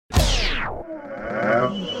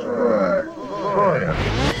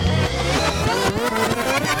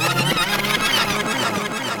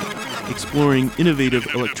Exploring innovative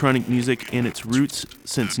electronic music and its roots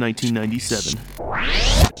since 1997.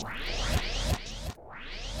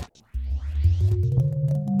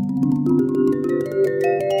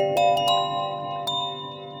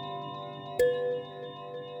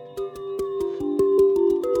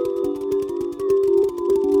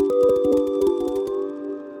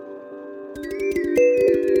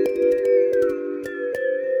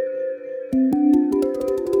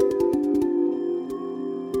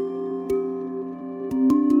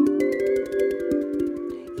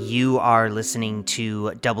 You are listening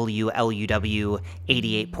to WLUW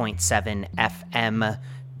 88.7 FM,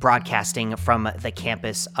 broadcasting from the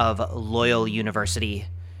campus of Loyola University,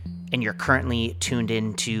 and you're currently tuned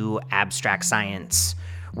into Abstract Science.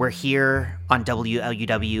 We're here on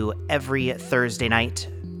WLUW every Thursday night,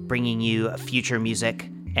 bringing you future music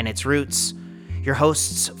and its roots. Your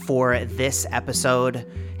hosts for this episode,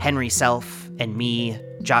 Henry Self and me,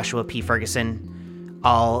 Joshua P. Ferguson.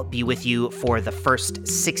 I'll be with you for the first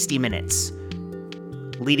 60 minutes,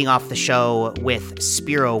 leading off the show with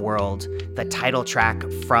Spiro World, the title track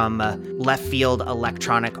from left field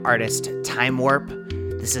electronic artist Time Warp.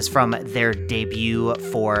 This is from their debut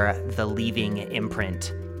for the Leaving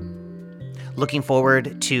imprint. Looking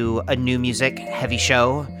forward to a new music heavy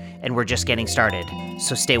show, and we're just getting started.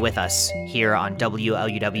 So stay with us here on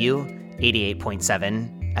WLUW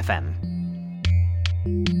 88.7 FM.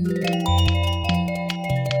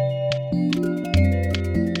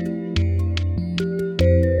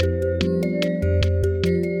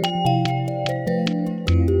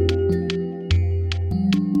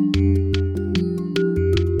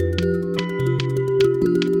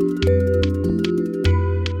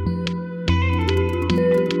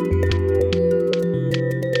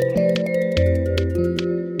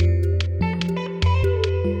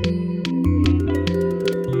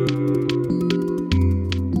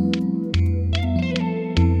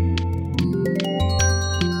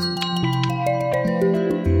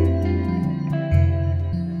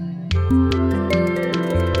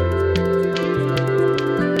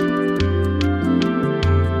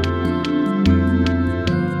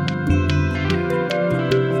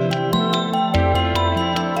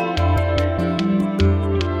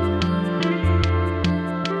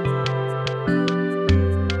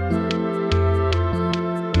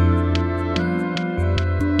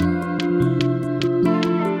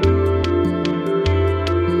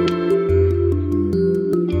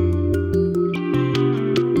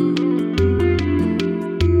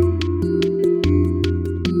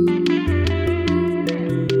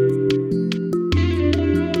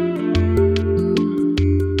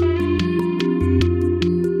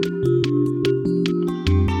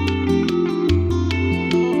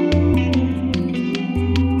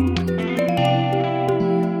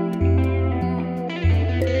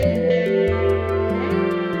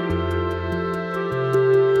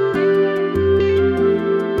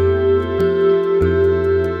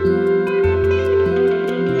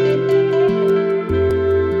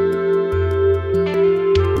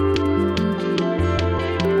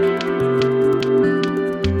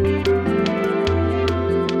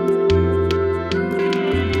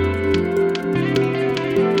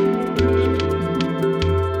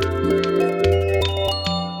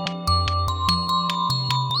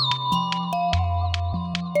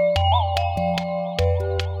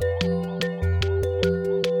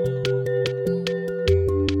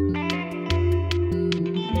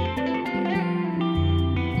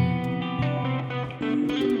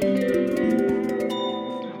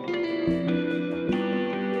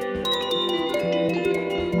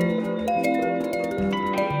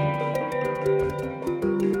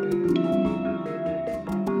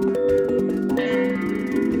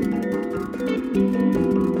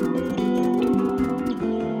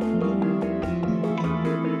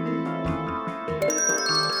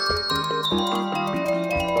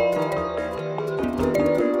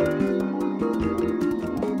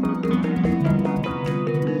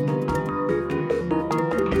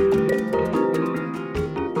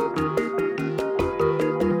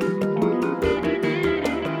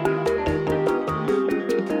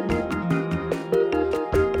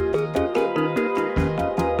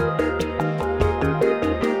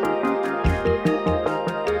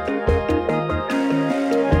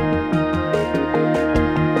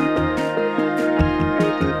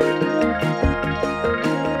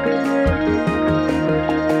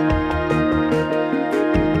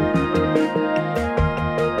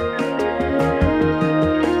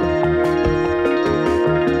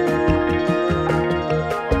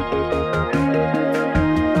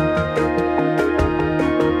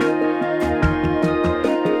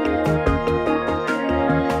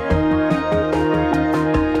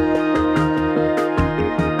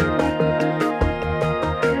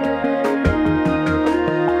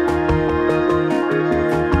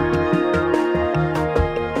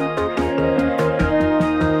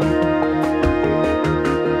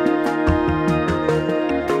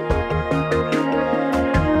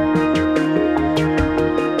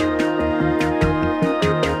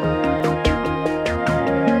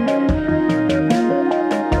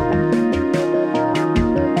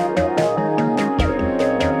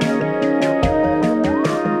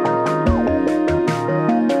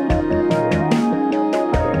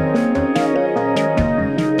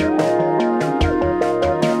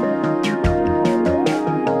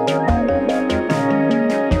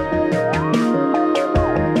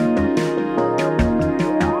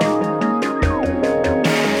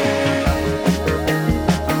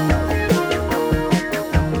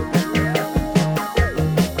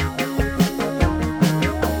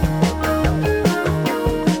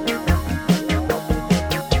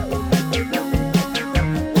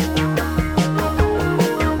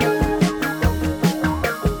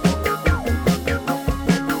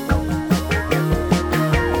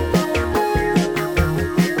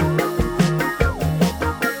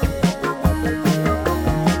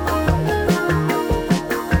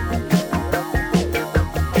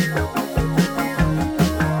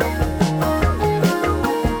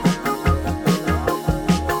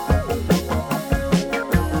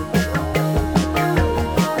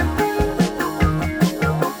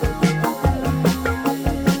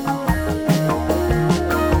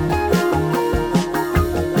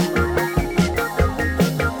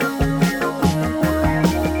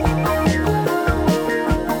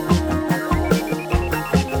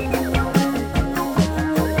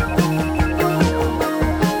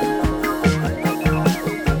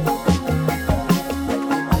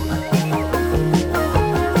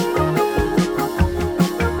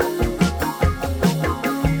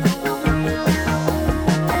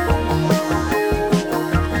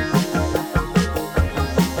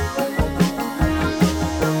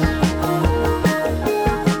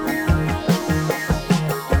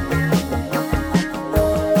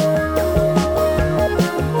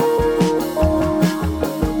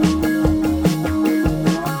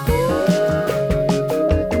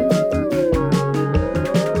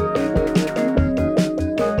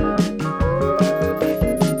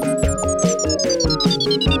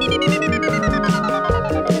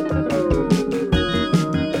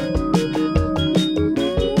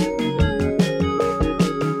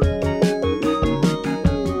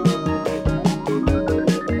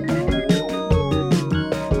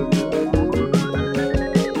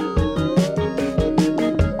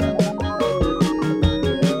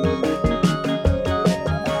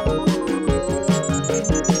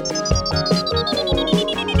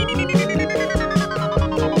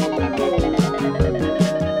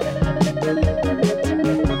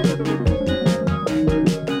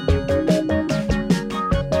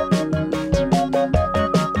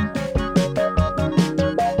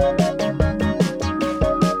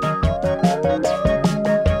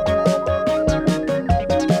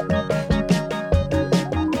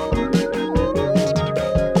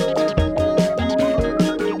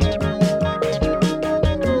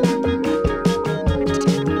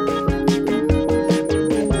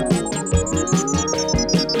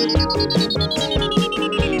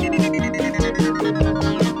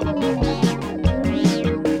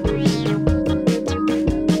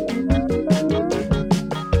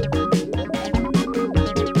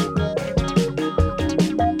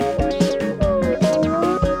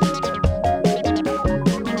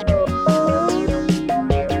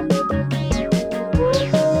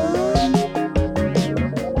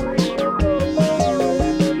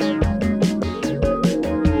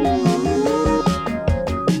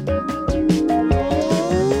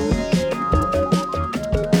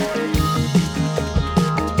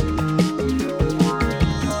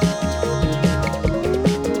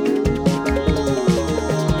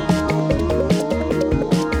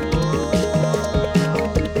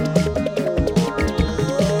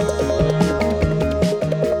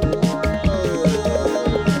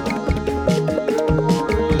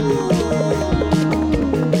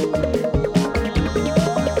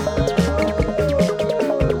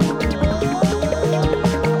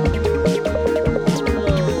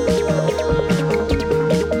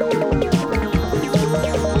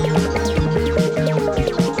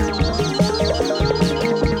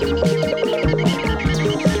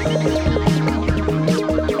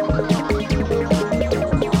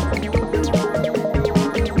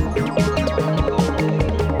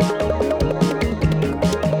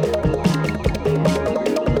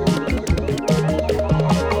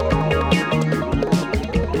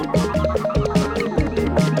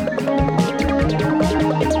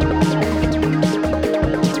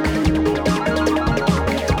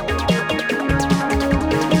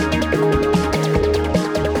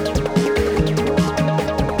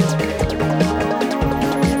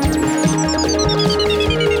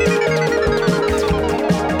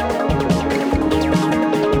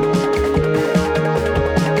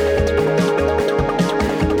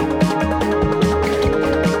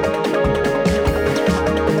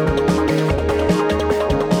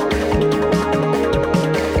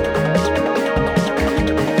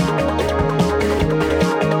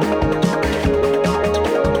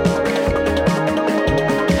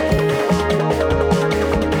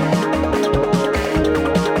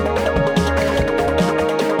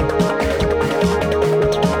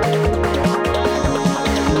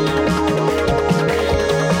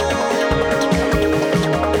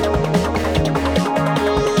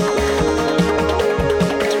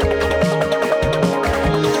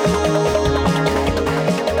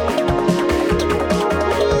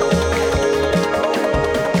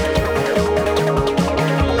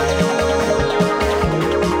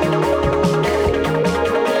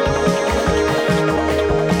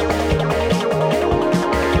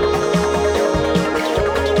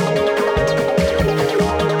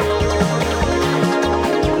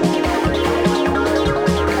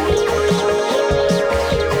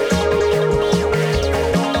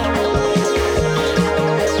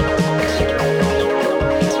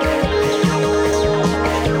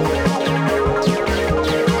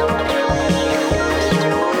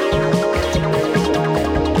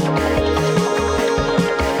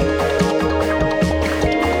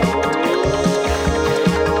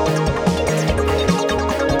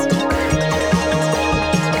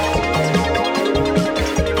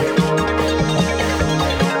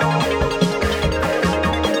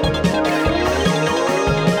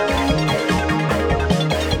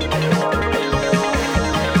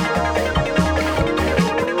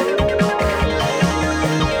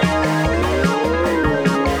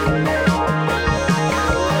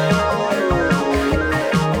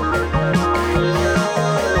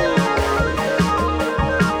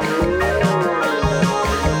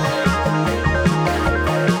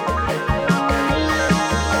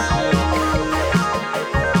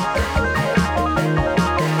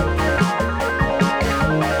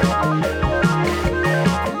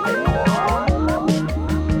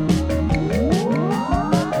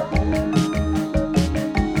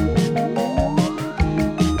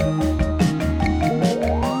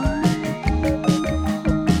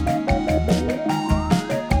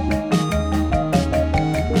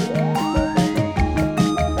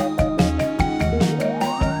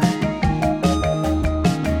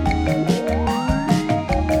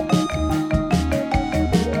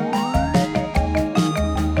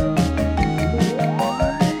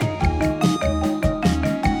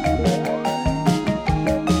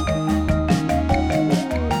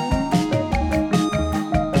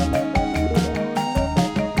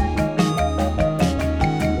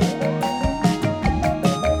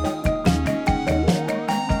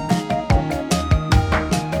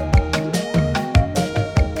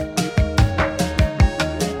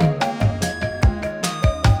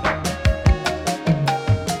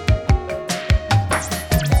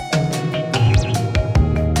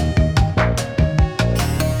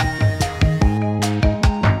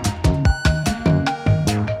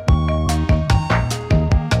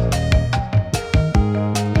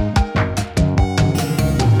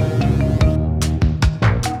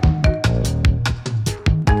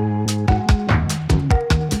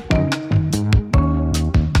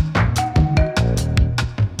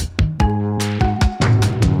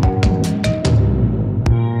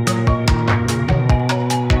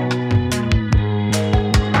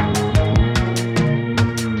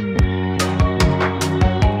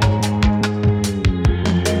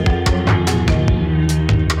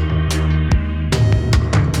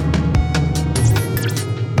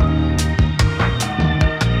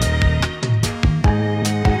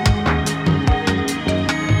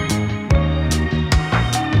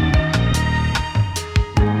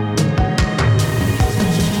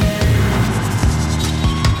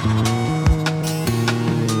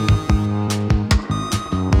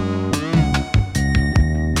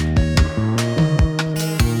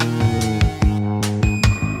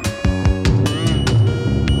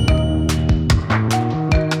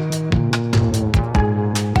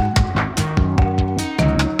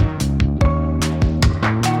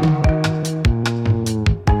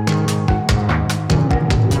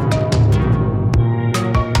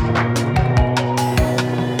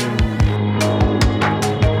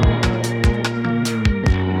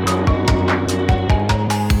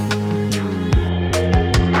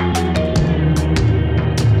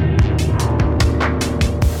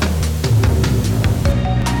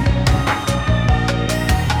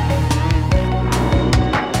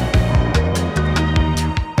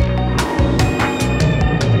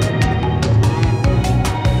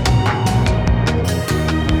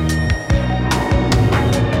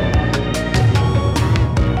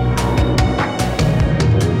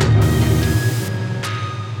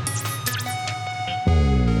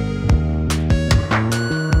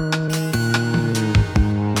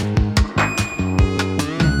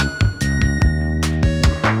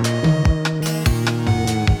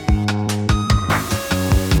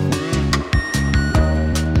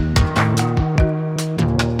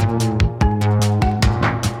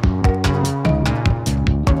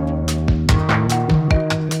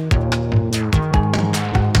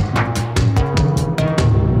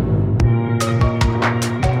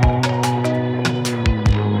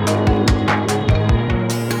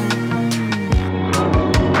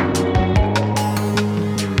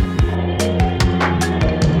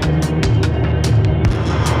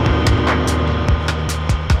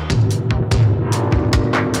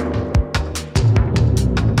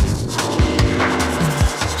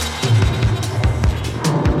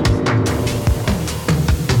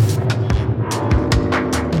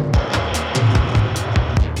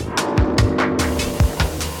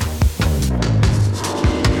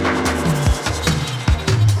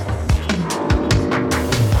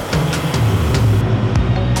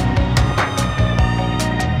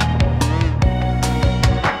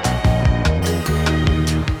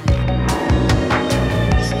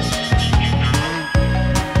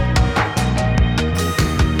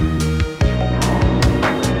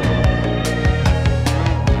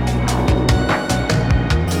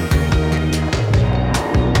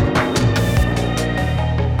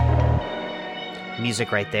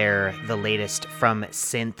 music right there, the latest from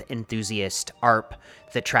synth enthusiast ARP,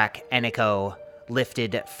 the track Eneco,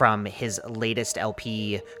 lifted from his latest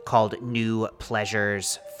LP called New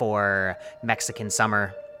Pleasures for Mexican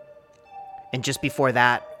Summer. And just before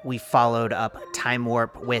that, we followed up Time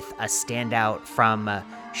Warp with a standout from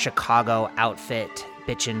Chicago outfit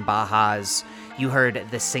Bitchin' Bajas. You heard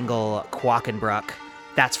the single Quackenbruck.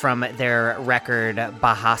 That's from their record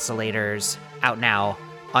Bahasilators, out now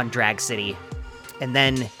on Drag City. And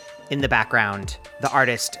then in the background, the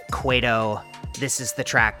artist Quado. This is the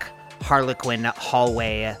track Harlequin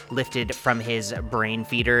Hallway, lifted from his Brain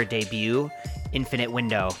Feeder debut, Infinite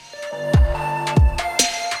Window.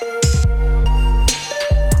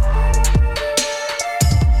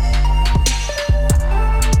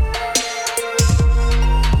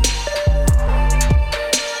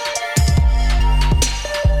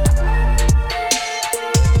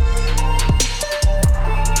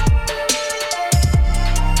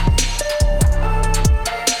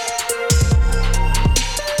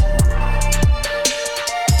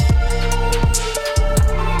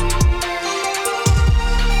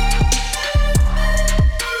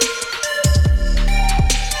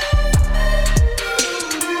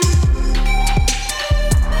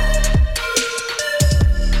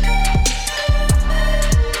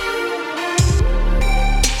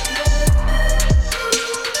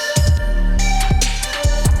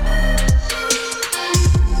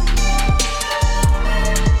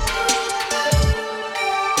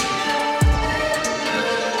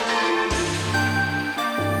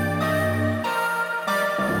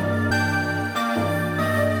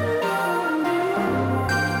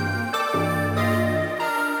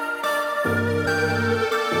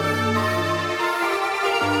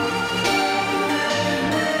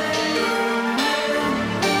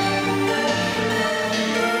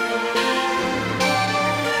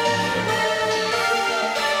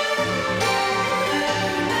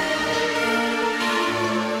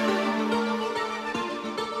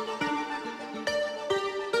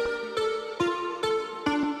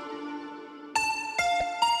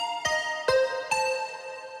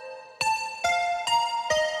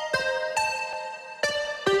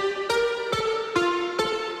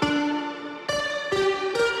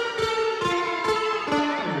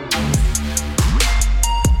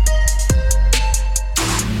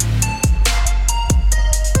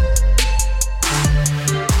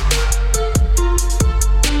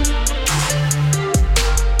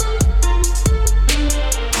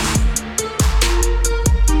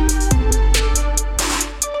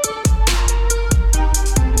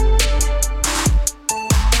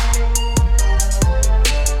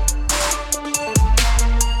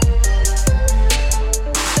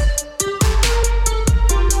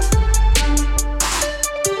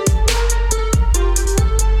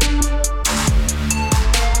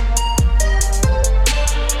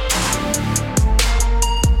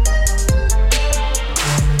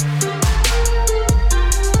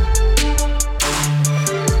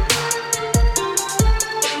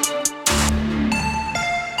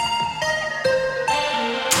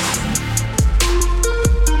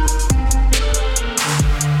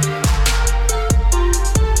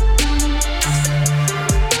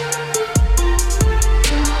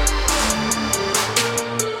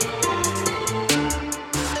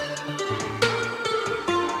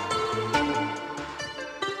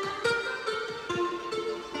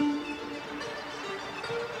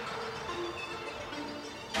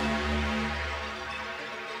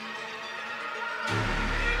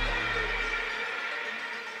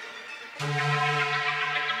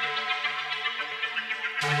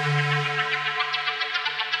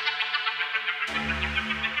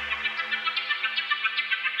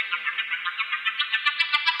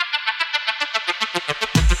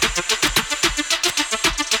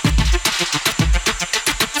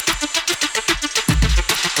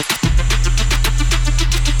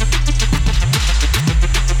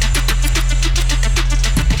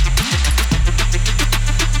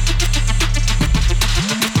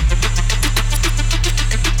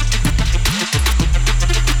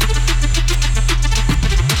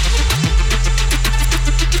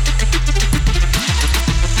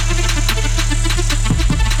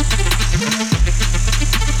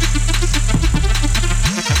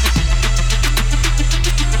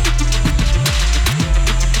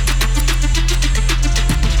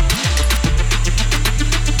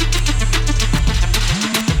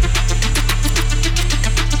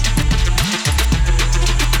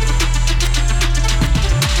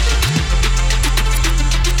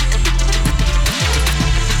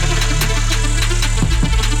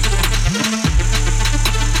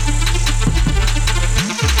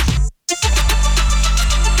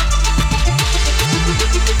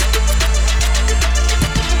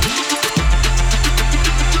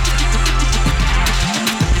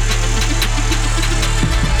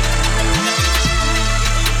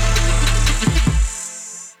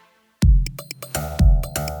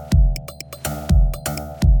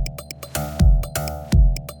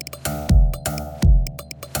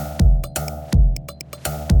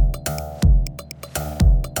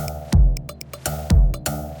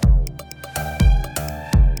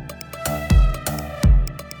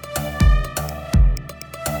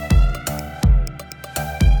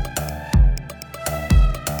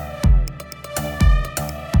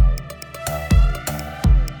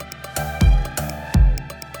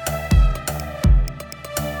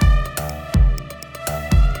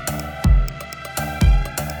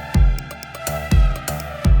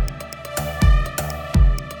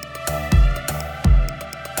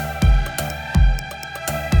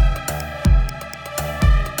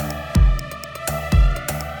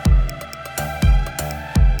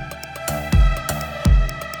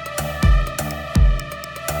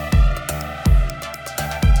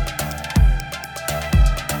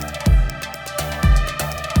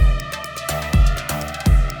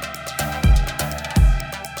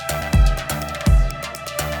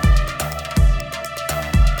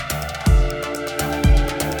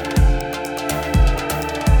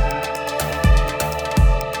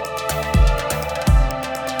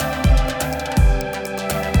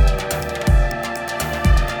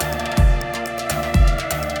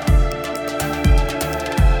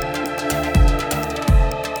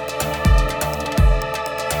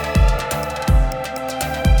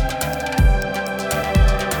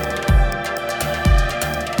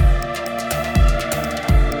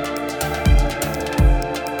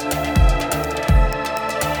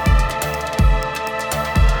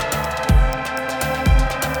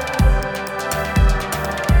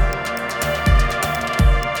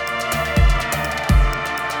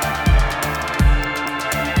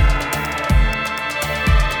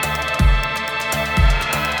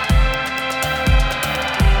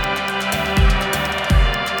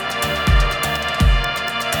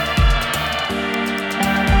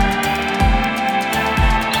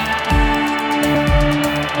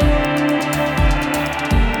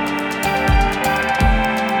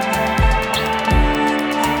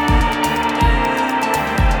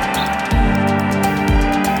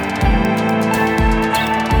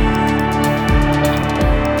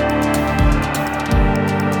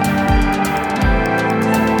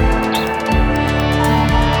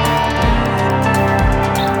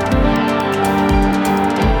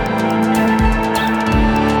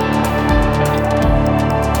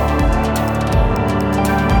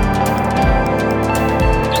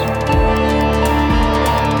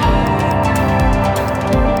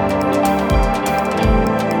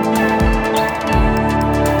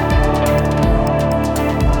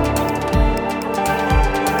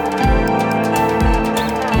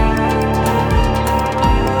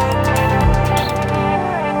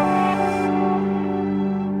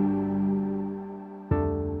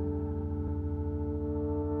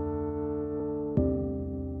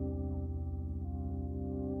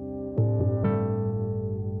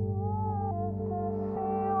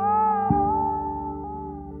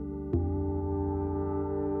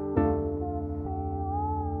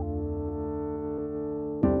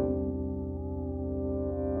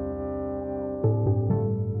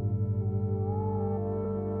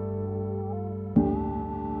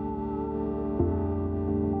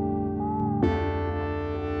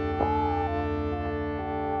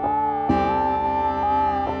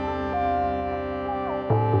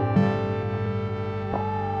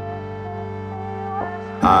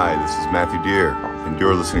 Hi, this is Matthew Deere, and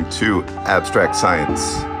you're listening to Abstract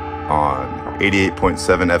Science on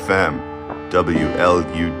 88.7 FM,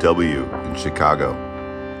 WLUW in Chicago,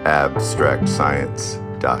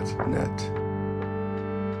 abstractscience.net.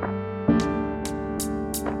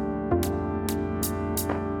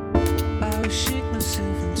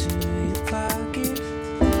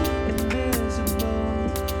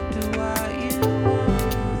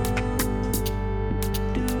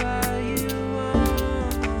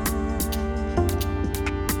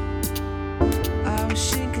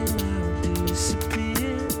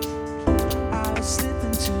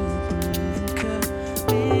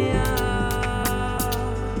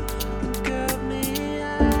 Girl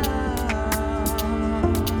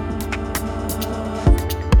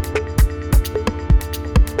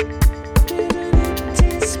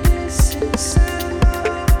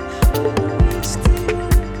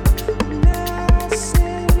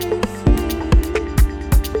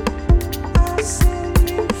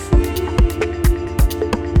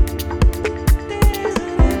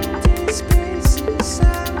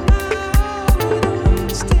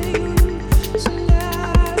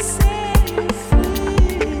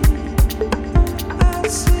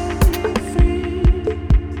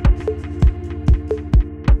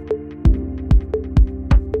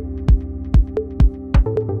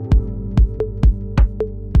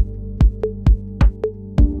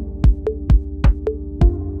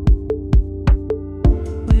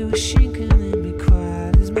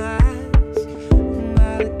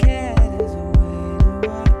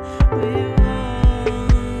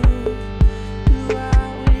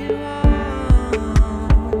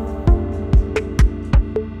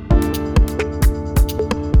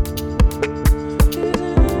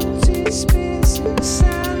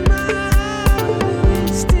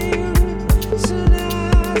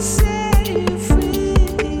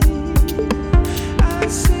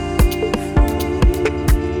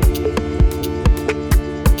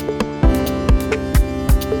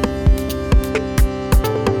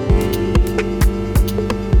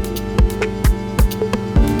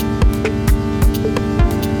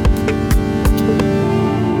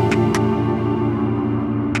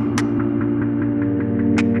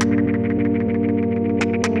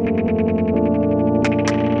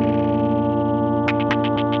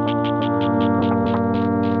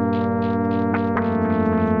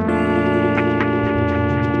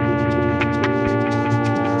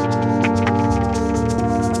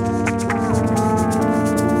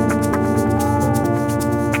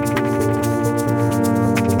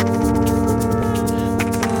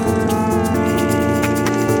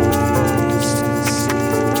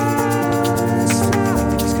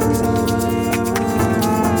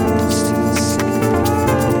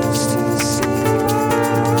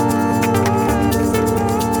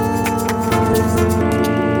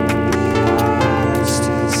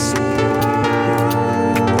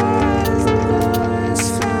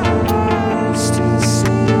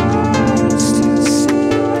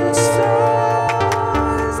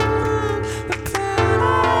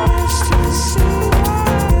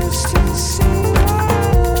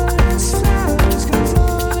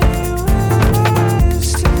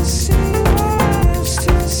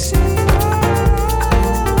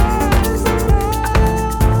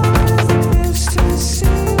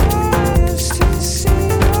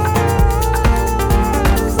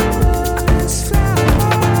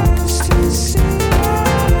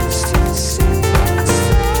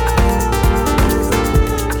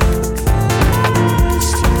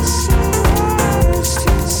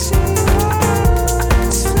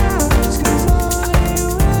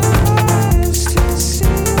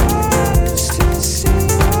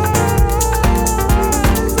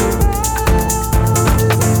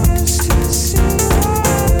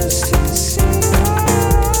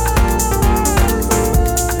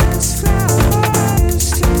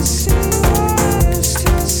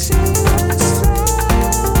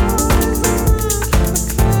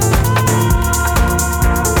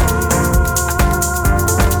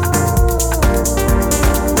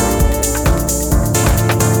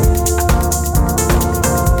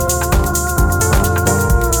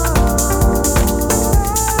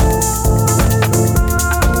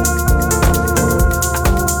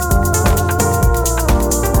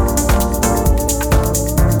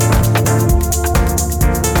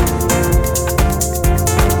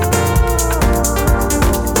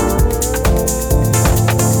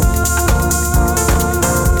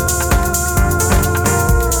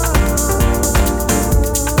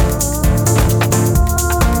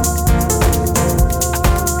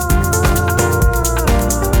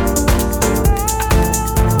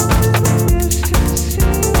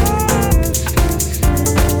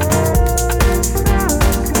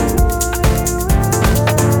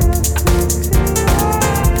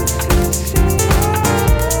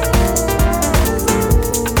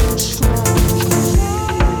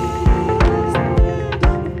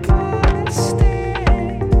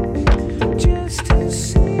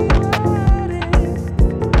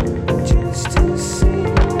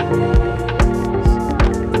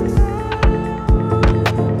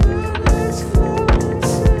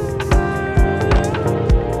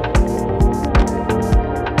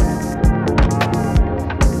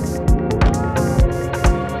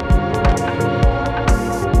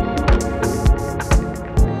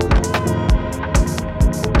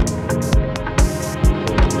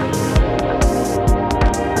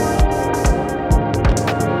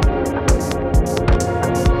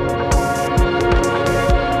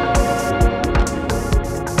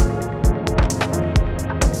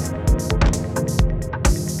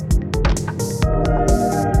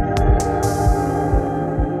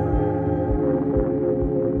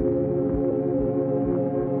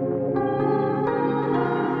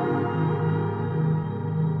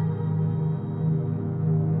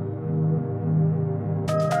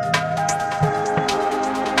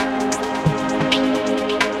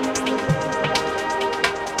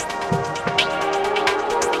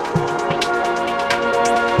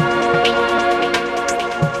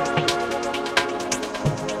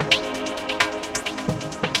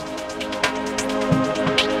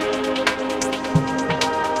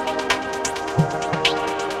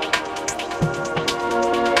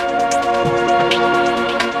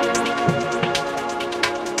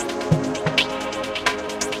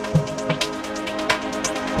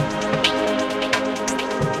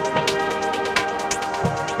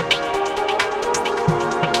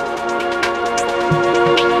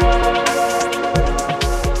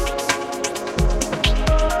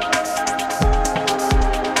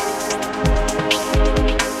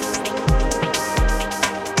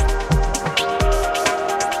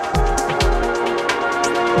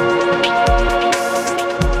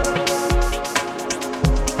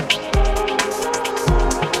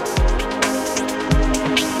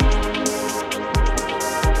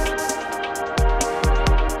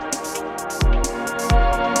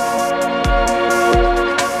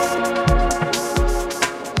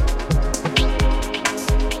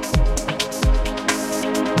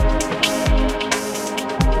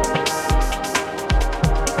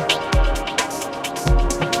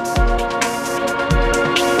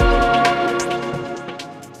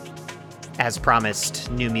As promised,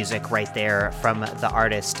 new music right there from the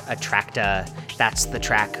artist Attracta. That's the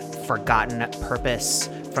track Forgotten Purpose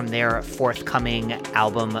from their forthcoming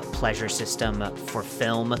album Pleasure System for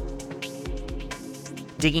Film.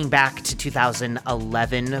 Digging back to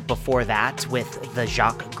 2011 before that with the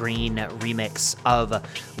Jacques Green remix of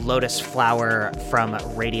Lotus Flower from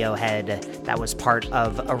Radiohead. That was part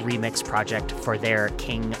of a remix project for their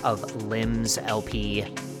King of Limbs LP.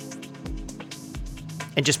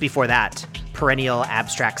 And just before that, perennial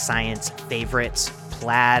abstract science favorites,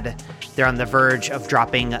 Plaid. They're on the verge of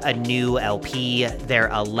dropping a new LP, their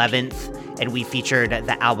 11th, and we featured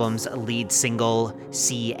the album's lead single,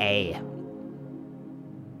 CA.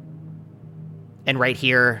 And right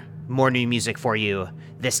here, more new music for you,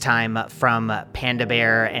 this time from Panda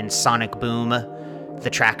Bear and Sonic Boom, the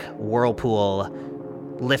track Whirlpool,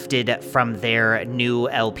 lifted from their new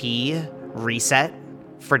LP, Reset,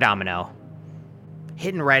 for Domino.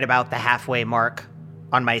 Hitting right about the halfway mark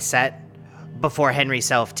on my set before Henry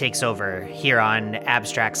Self takes over here on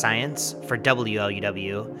Abstract Science for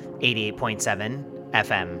WLUW 88.7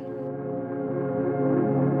 FM.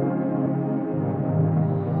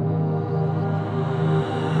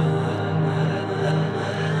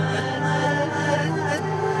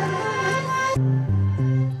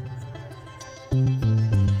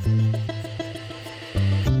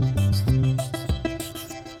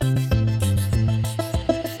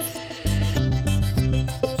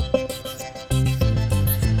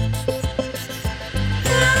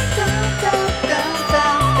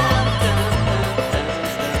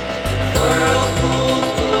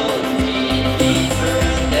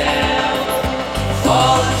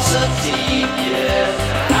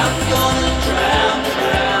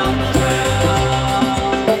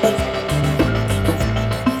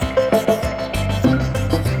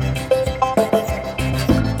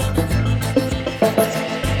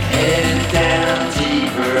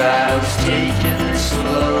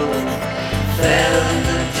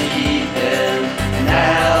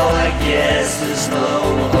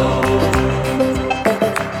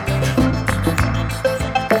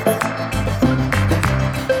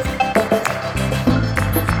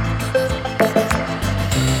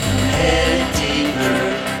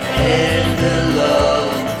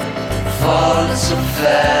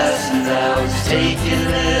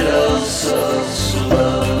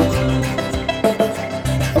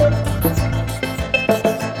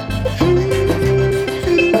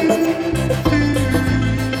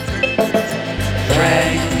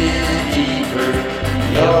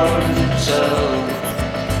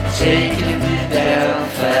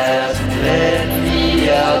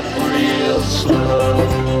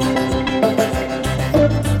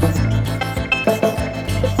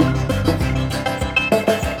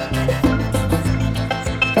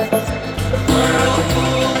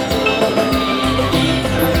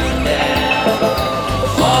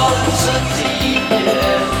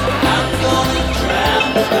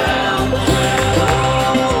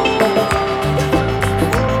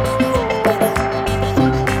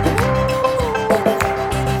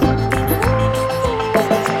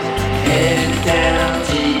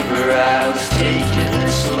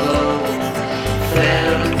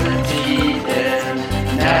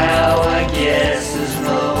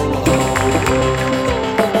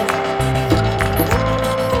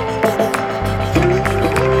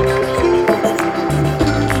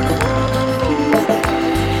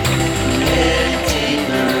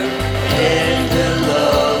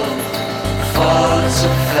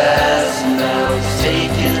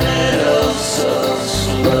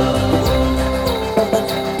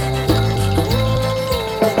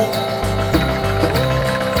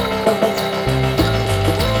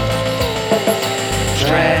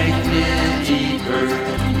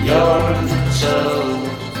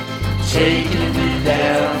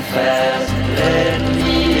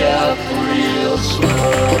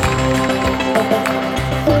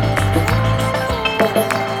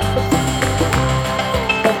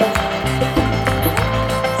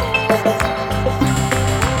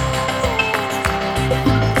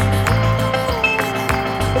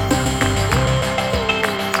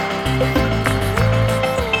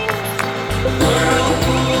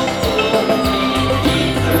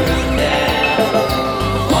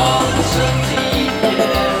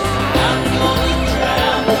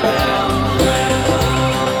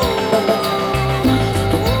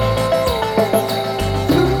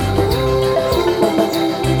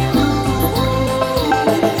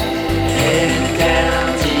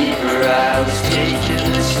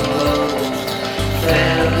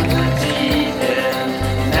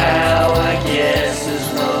 Now I guess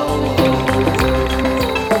there's no hope.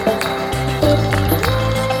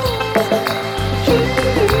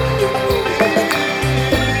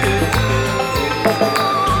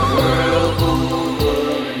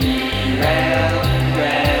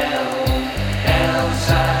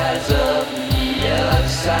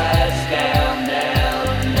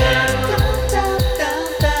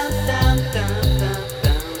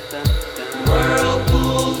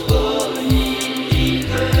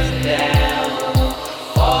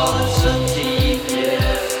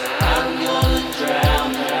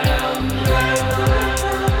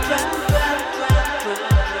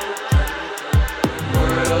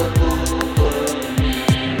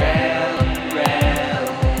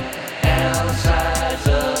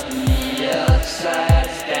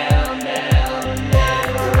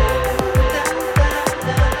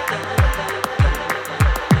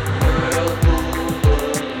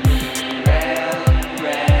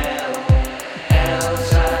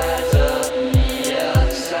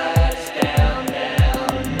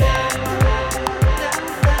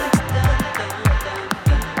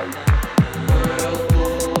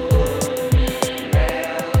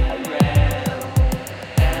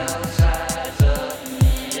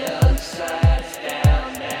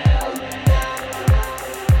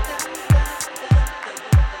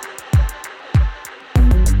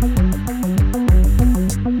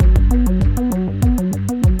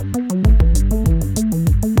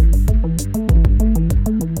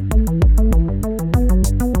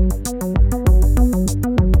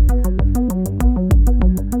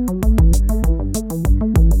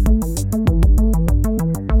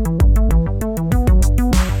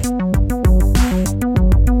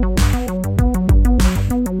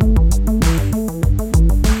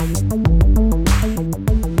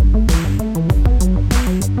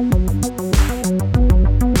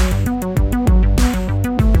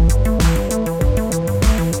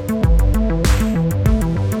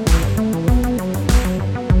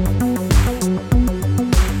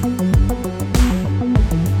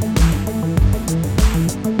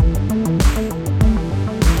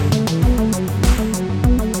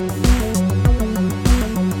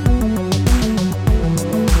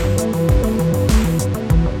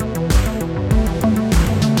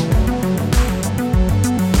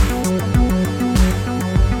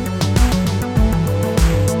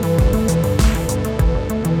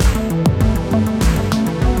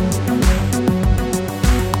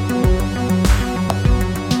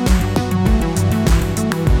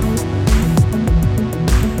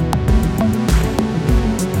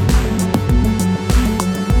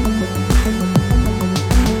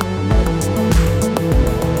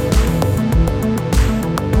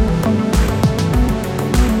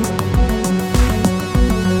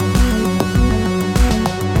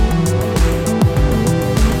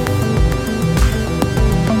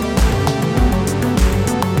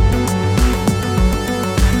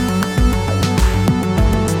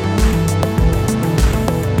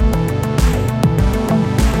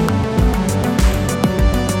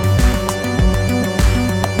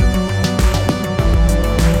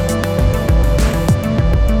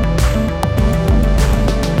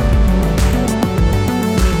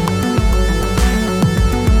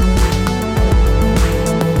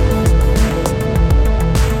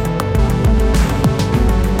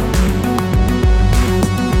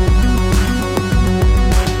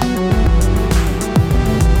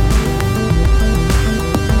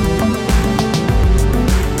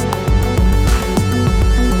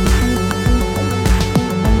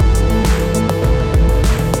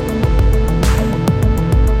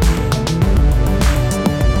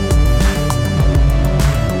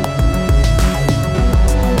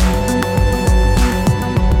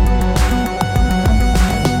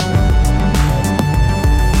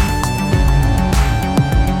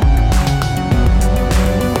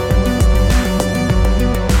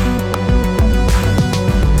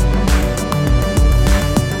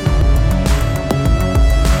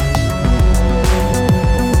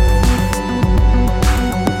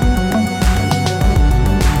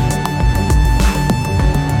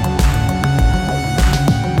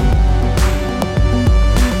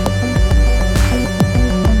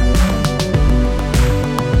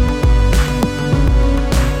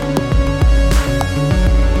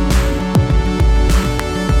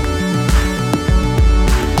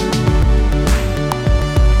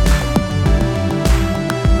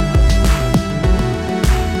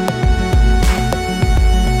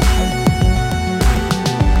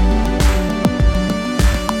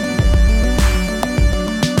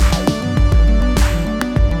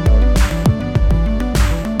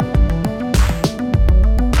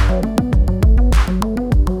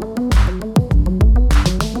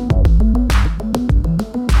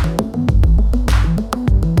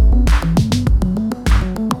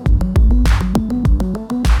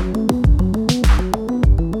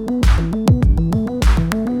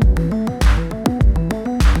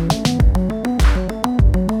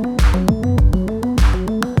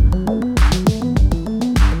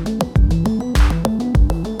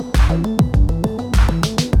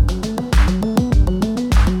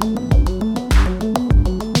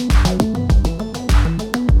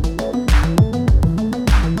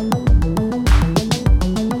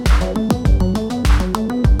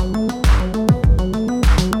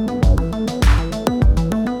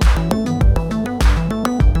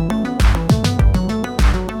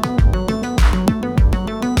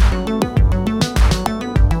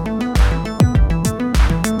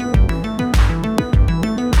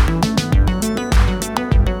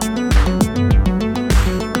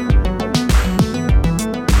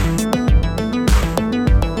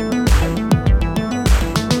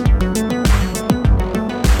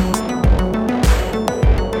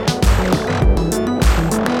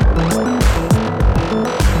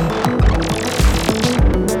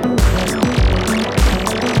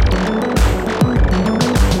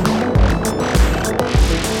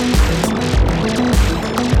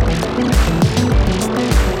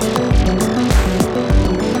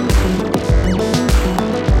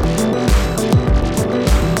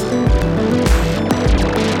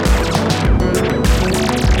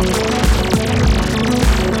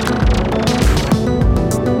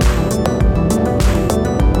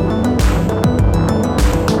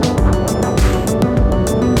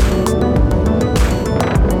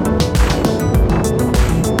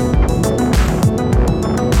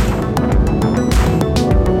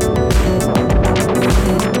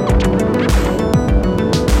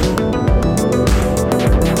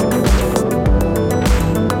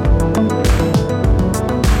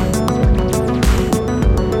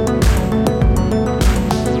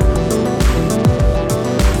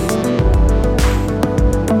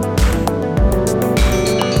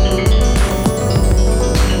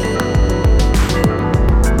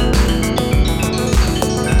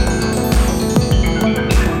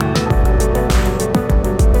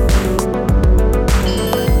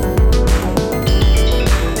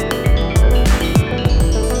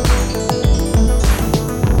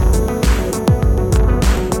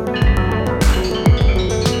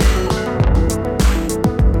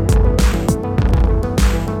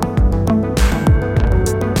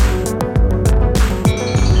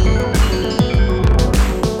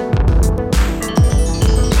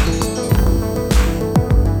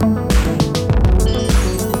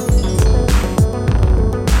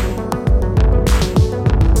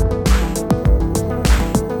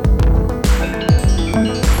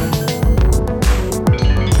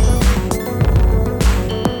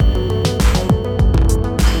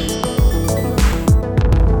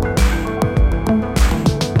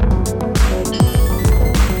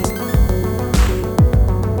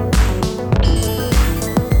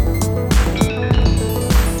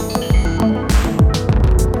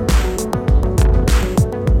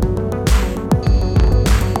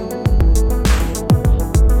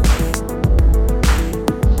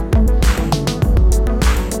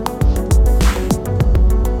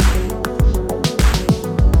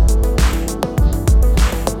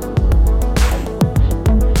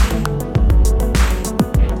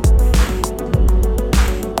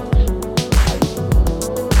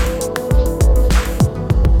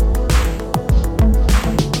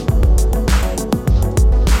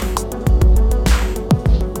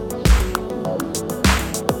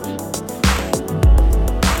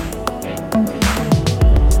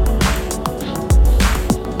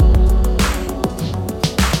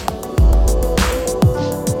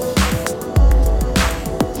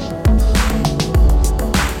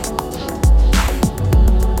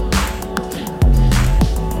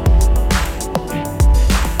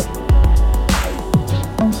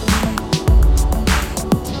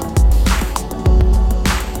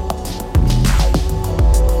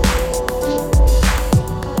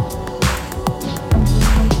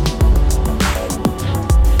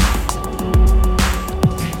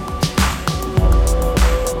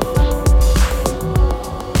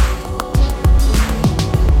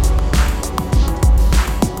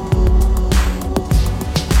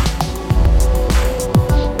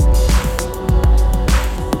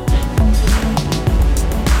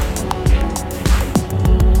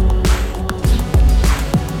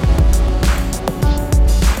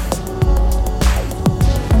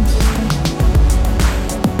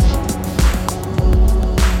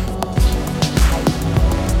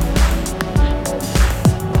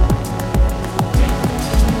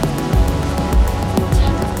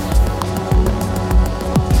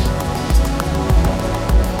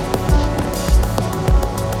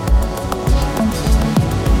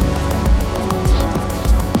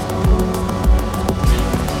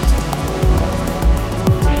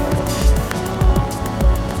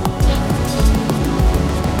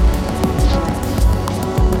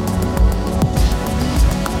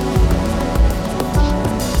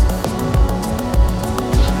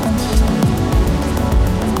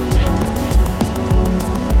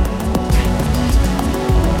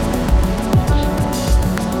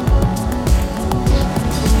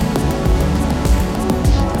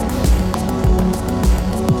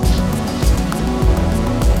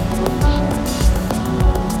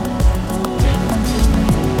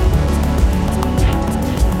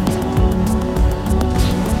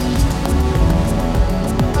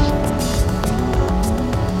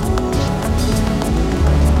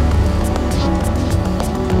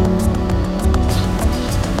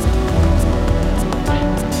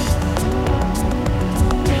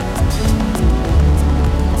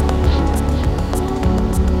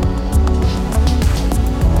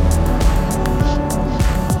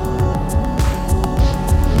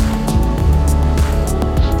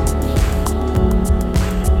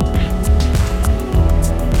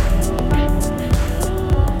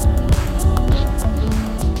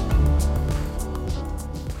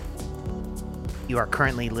 You are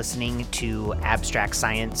currently listening to Abstract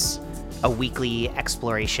Science, a weekly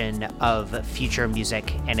exploration of future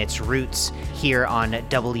music and its roots here on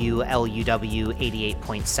WLUW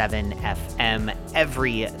 88.7 FM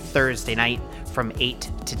every Thursday night from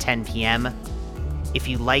 8 to 10 p.m. If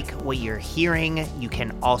you like what you're hearing, you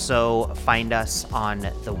can also find us on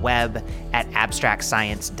the web at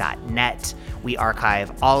abstractscience.net. We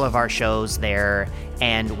archive all of our shows there,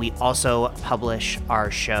 and we also publish our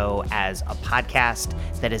show as a podcast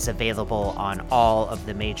that is available on all of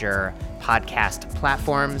the major podcast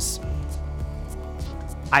platforms.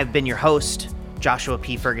 I've been your host, Joshua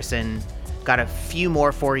P. Ferguson. Got a few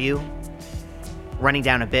more for you. Running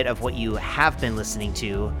down a bit of what you have been listening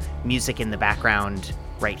to, music in the background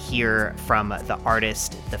right here from the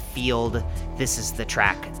artist The Field. This is the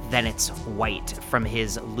track Then It's White from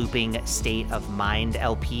his Looping State of Mind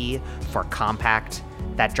LP for Compact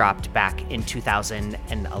that dropped back in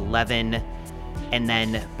 2011. And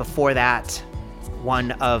then before that,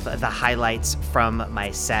 one of the highlights from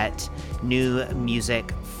my set, new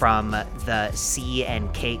music from the Sea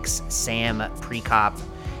and Cakes Sam Prekop.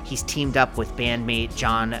 He's teamed up with bandmate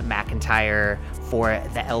John McIntyre for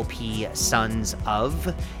the LP Sons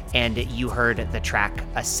of, and you heard the track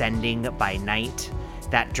Ascending by Night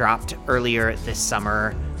that dropped earlier this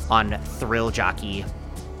summer on Thrill Jockey.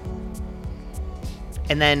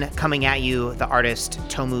 And then coming at you, the artist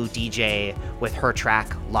Tomu DJ with her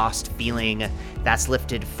track Lost Feeling. That's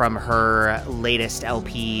lifted from her latest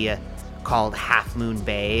LP called Half Moon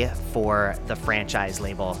Bay for the Franchise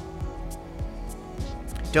label.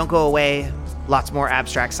 Don't go away. Lots more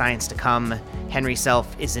Abstract Science to come. Henry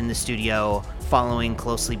Self is in the studio, following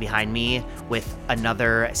closely behind me with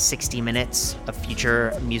another 60 minutes of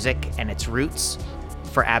future music and its roots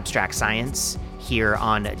for Abstract Science here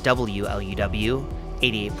on WLUW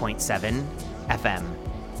 88.7 FM.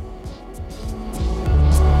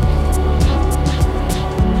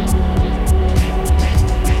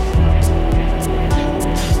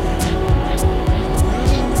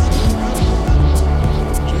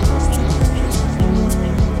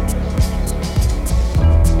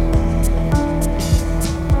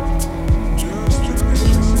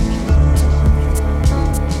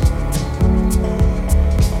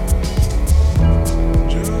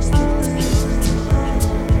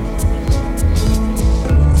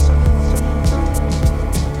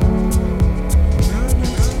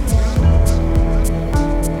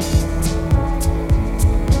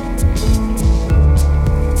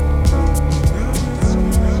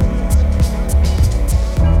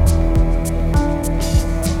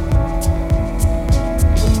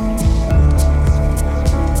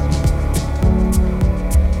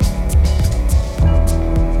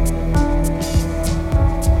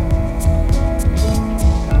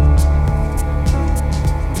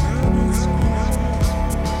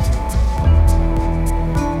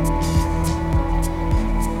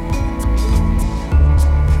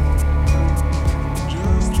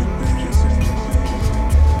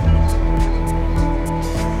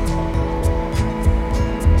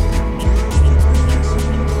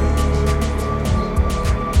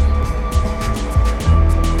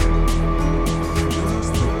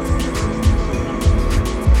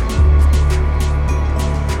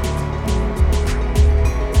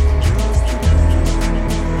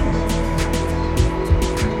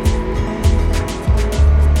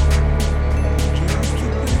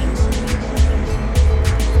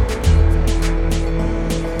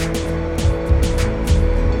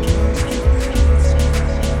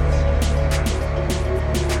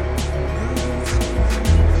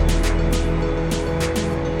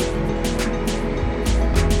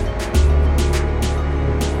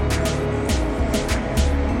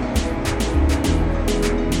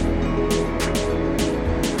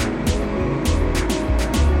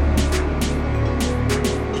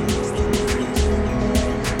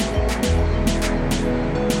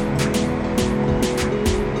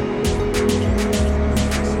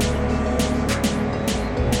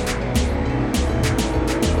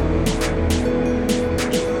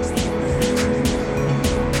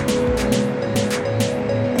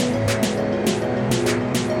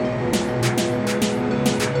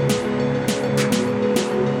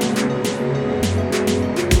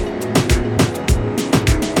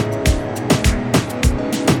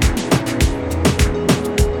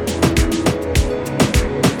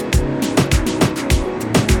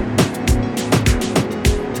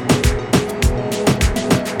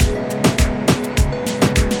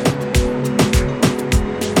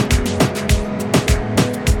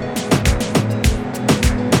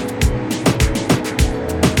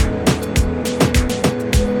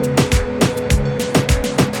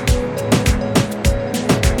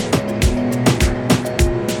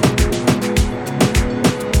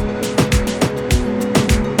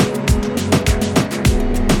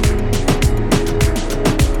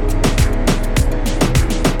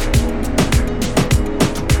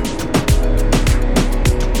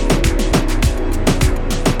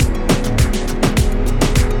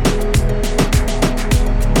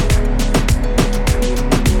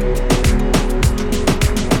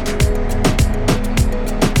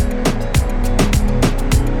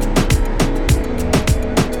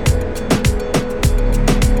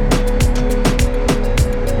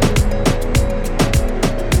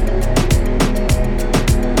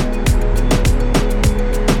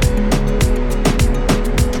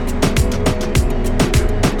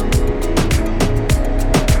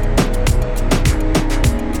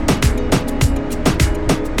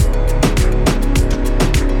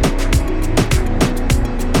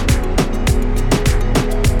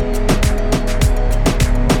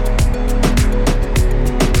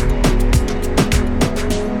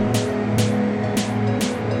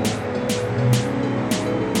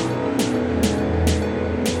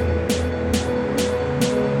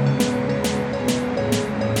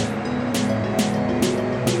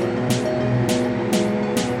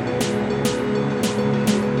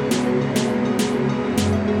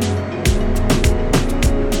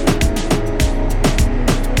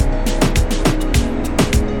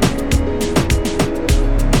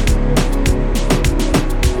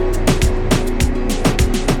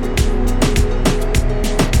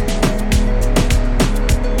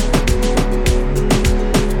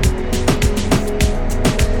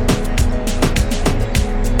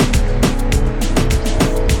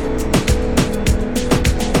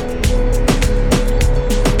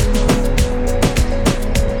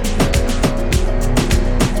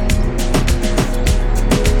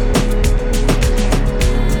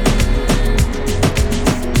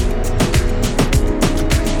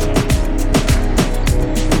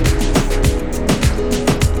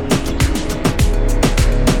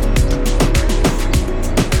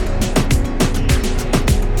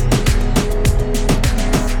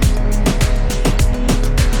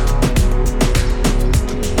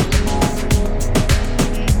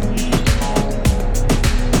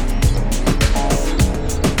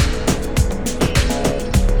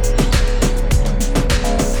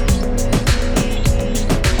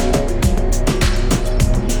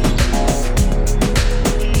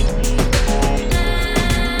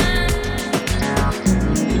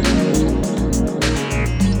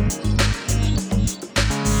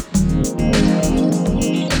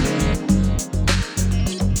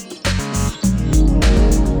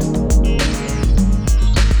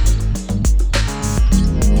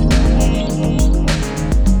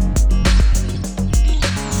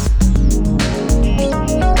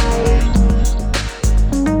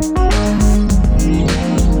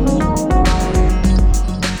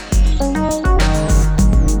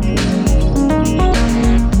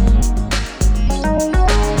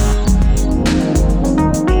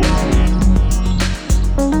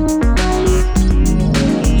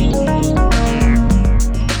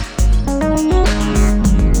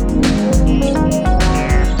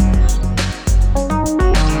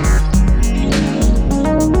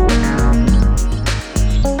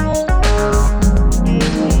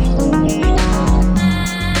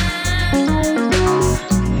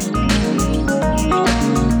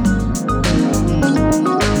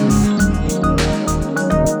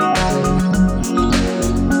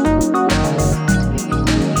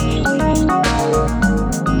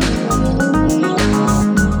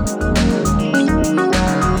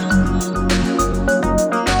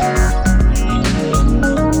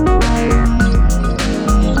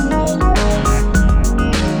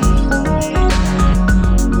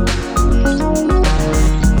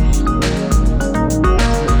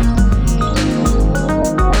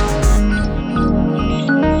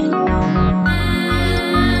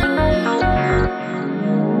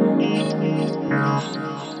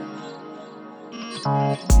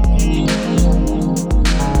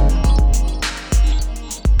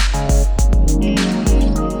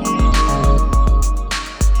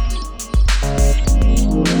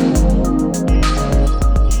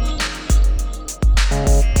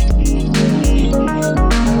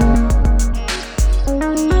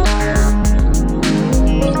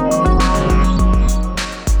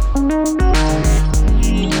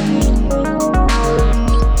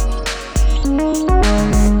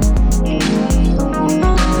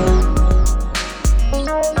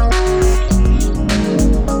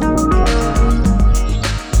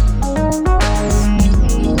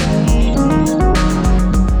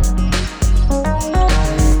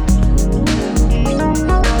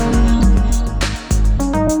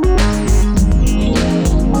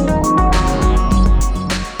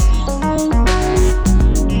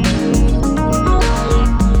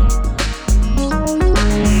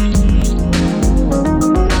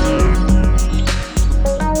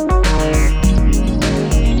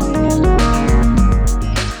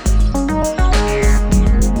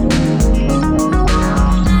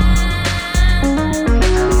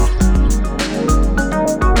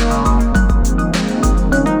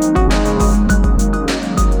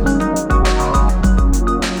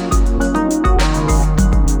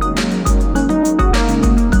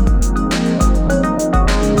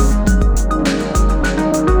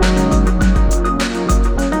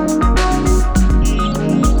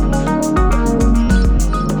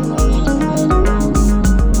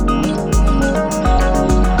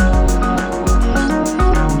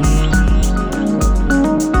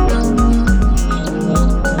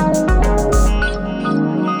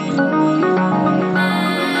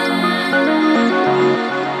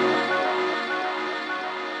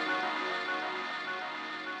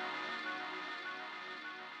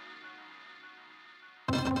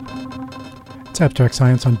 Abstract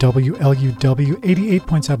Science on WLUW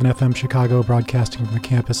 88.7 FM Chicago, broadcasting from the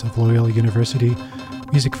campus of Loyola University.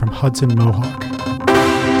 Music from Hudson Mohawk.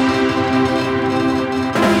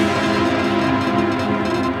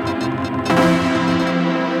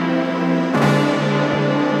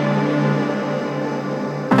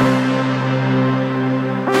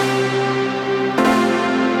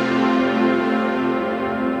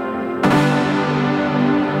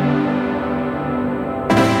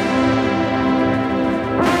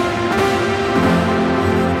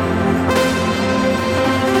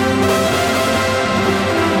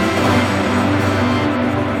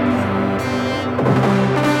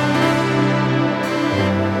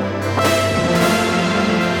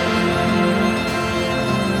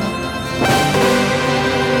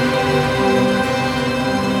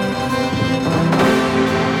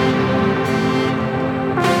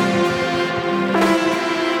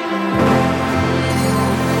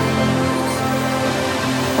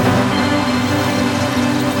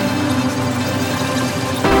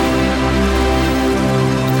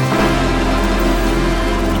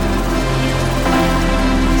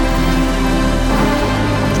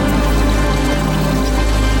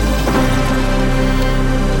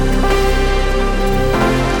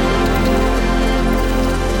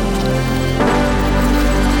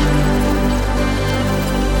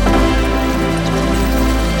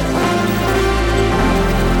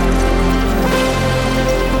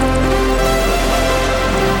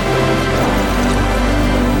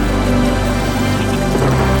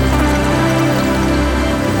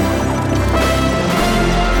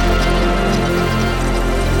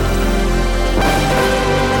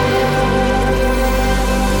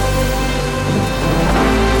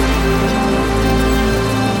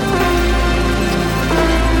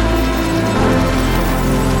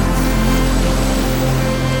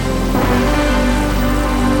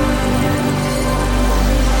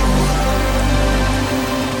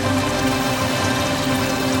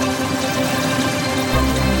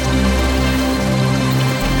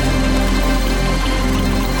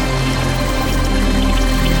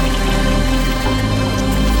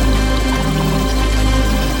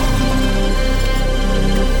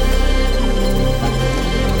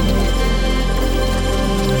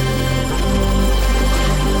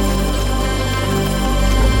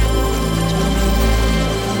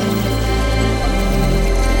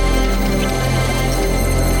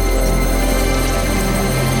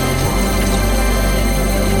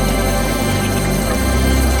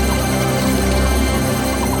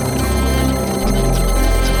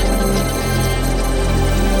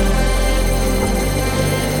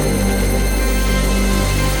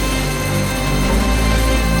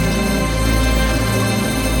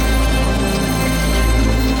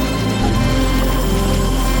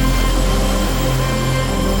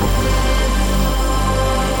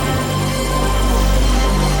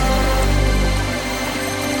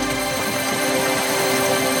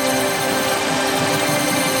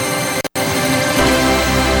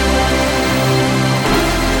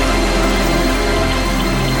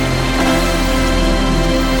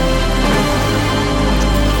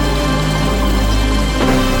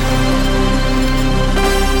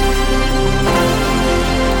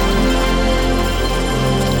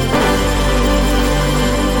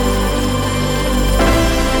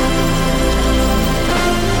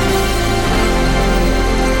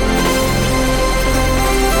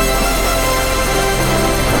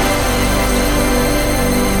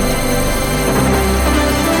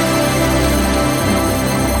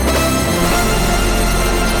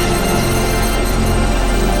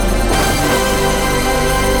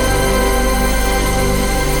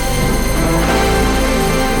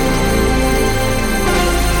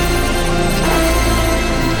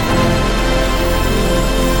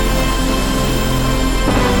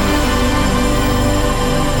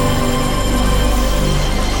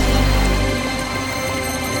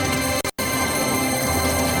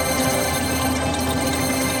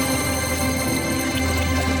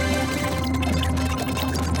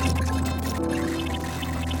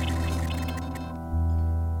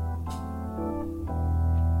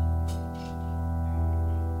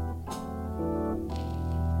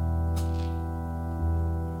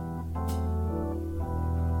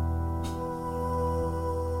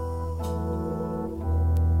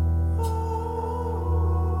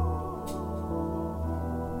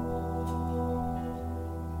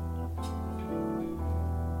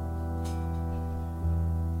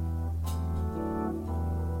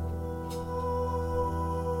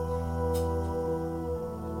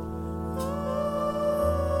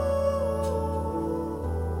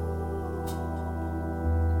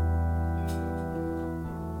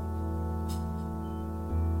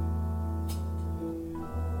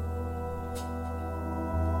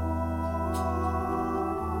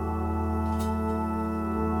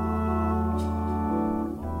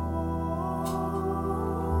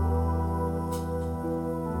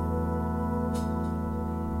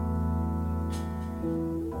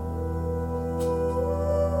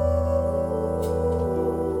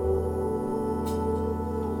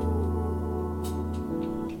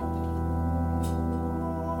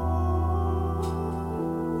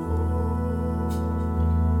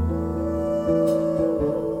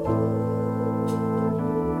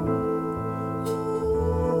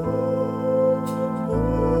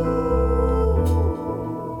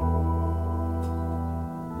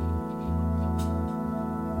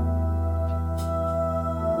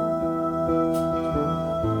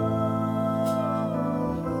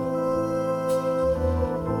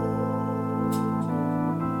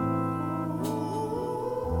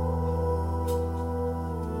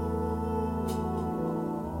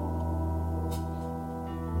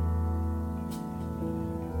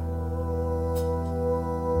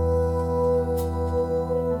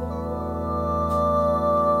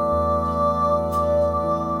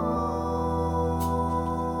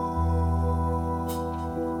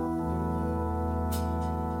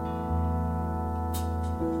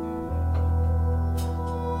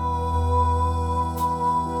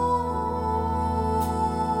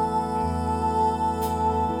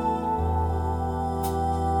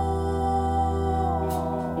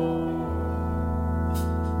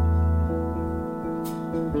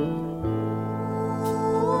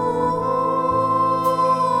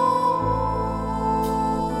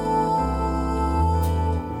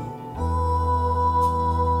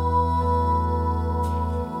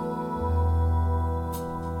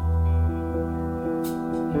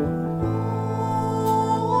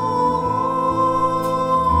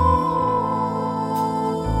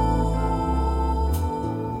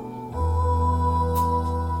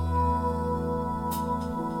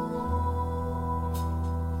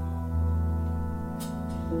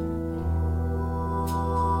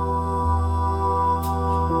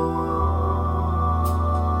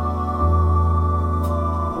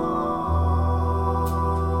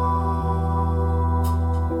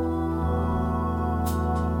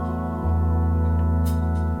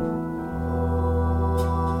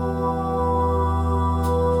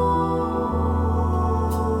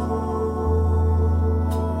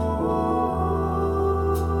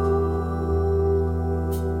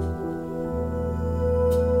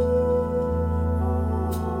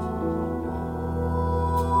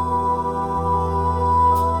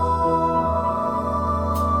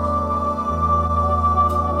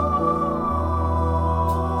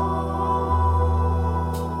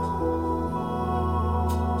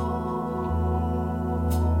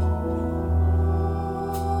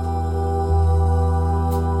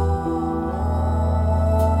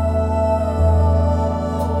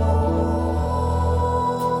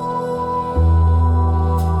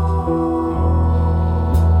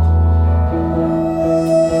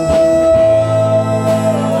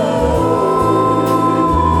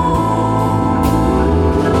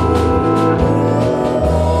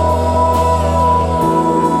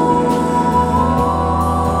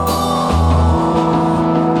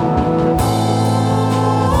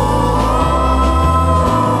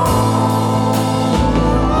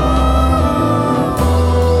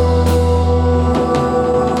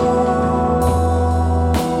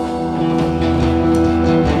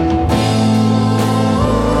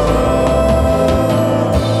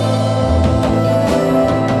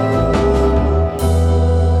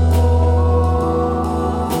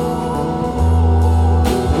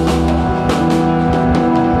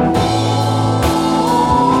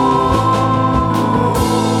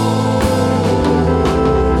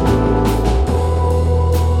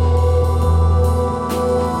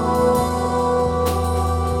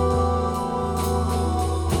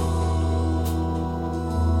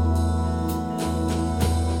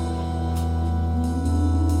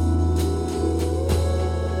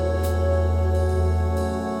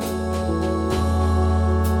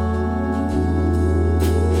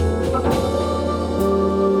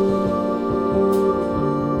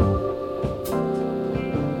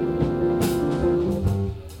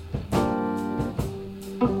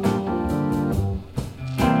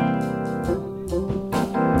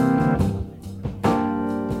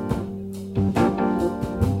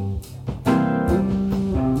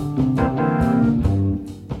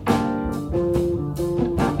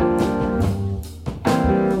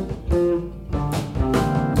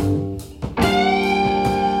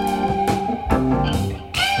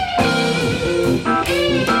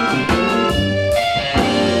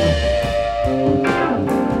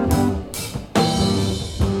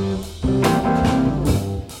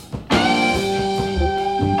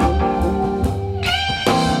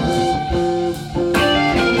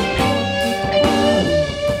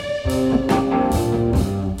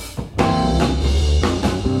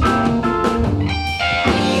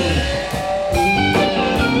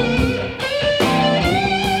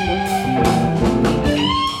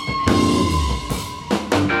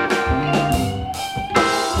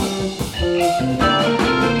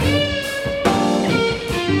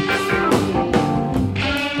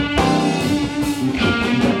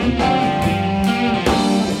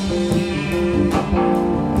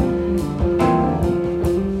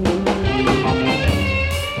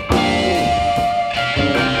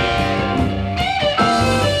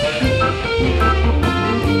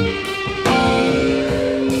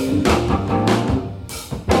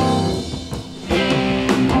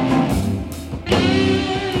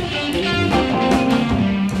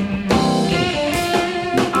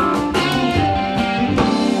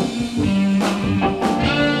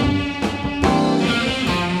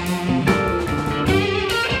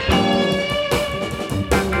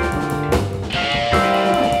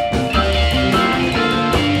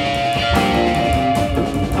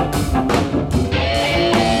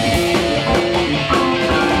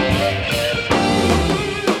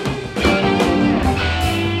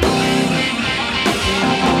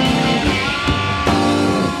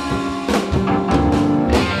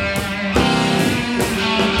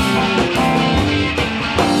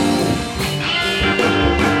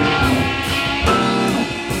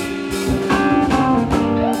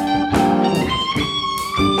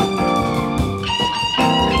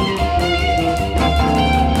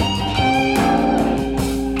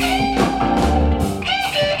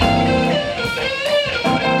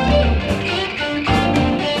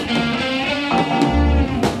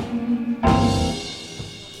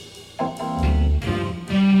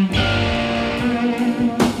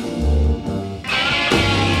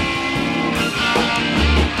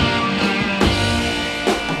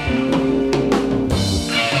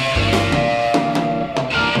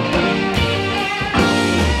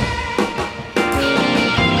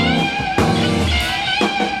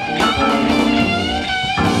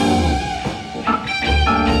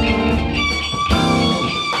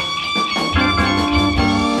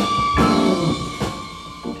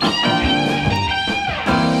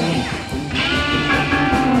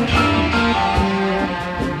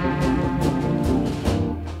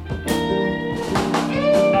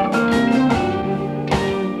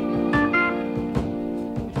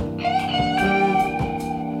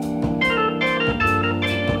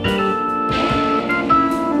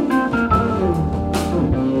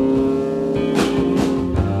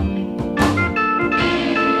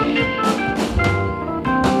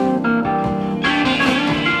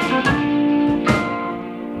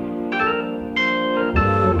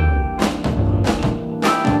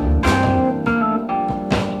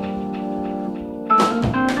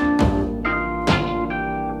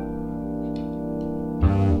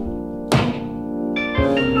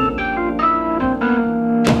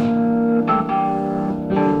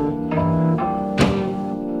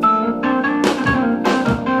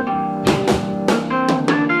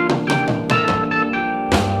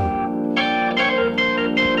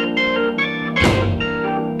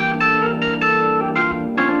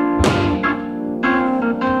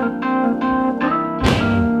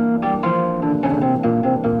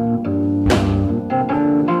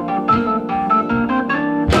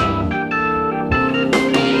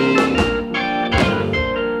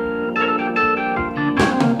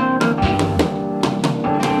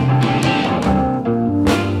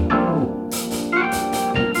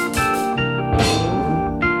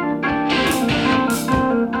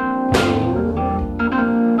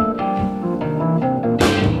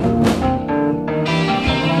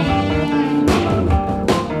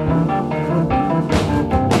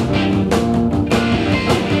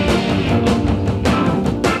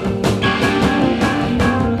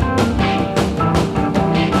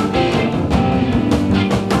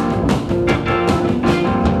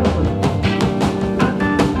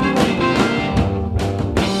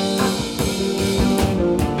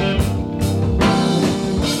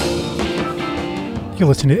 You're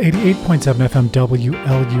listening to 88.7 FM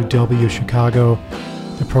WLUW Chicago.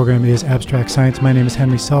 The program is Abstract Science. My name is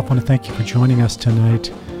Henry Self. I want to thank you for joining us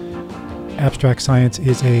tonight. Abstract Science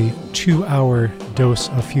is a 2-hour dose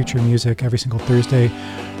of future music every single Thursday.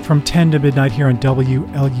 From 10 to midnight here on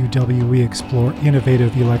WLUW, we explore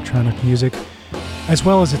innovative electronic music, as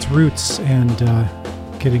well as its roots, and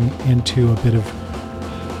getting into a bit of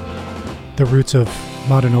the roots of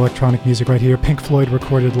modern electronic music right here. Pink Floyd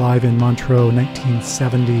recorded live in Montreux,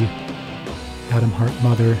 1970. Adam Hart,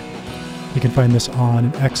 Mother. You can find this on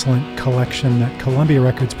an excellent collection that Columbia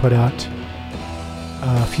Records put out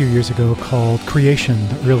a few years ago called Creation,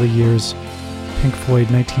 the early years. Pink Floyd,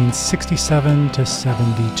 1967 to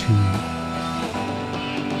 72.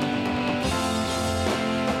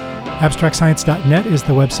 AbstractScience.net is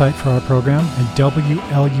the website for our program, and WLUW.org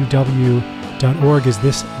is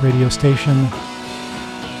this radio station.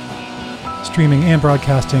 streaming and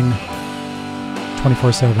broadcasting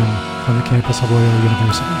 24/7 from the campus of Loyola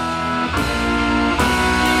University.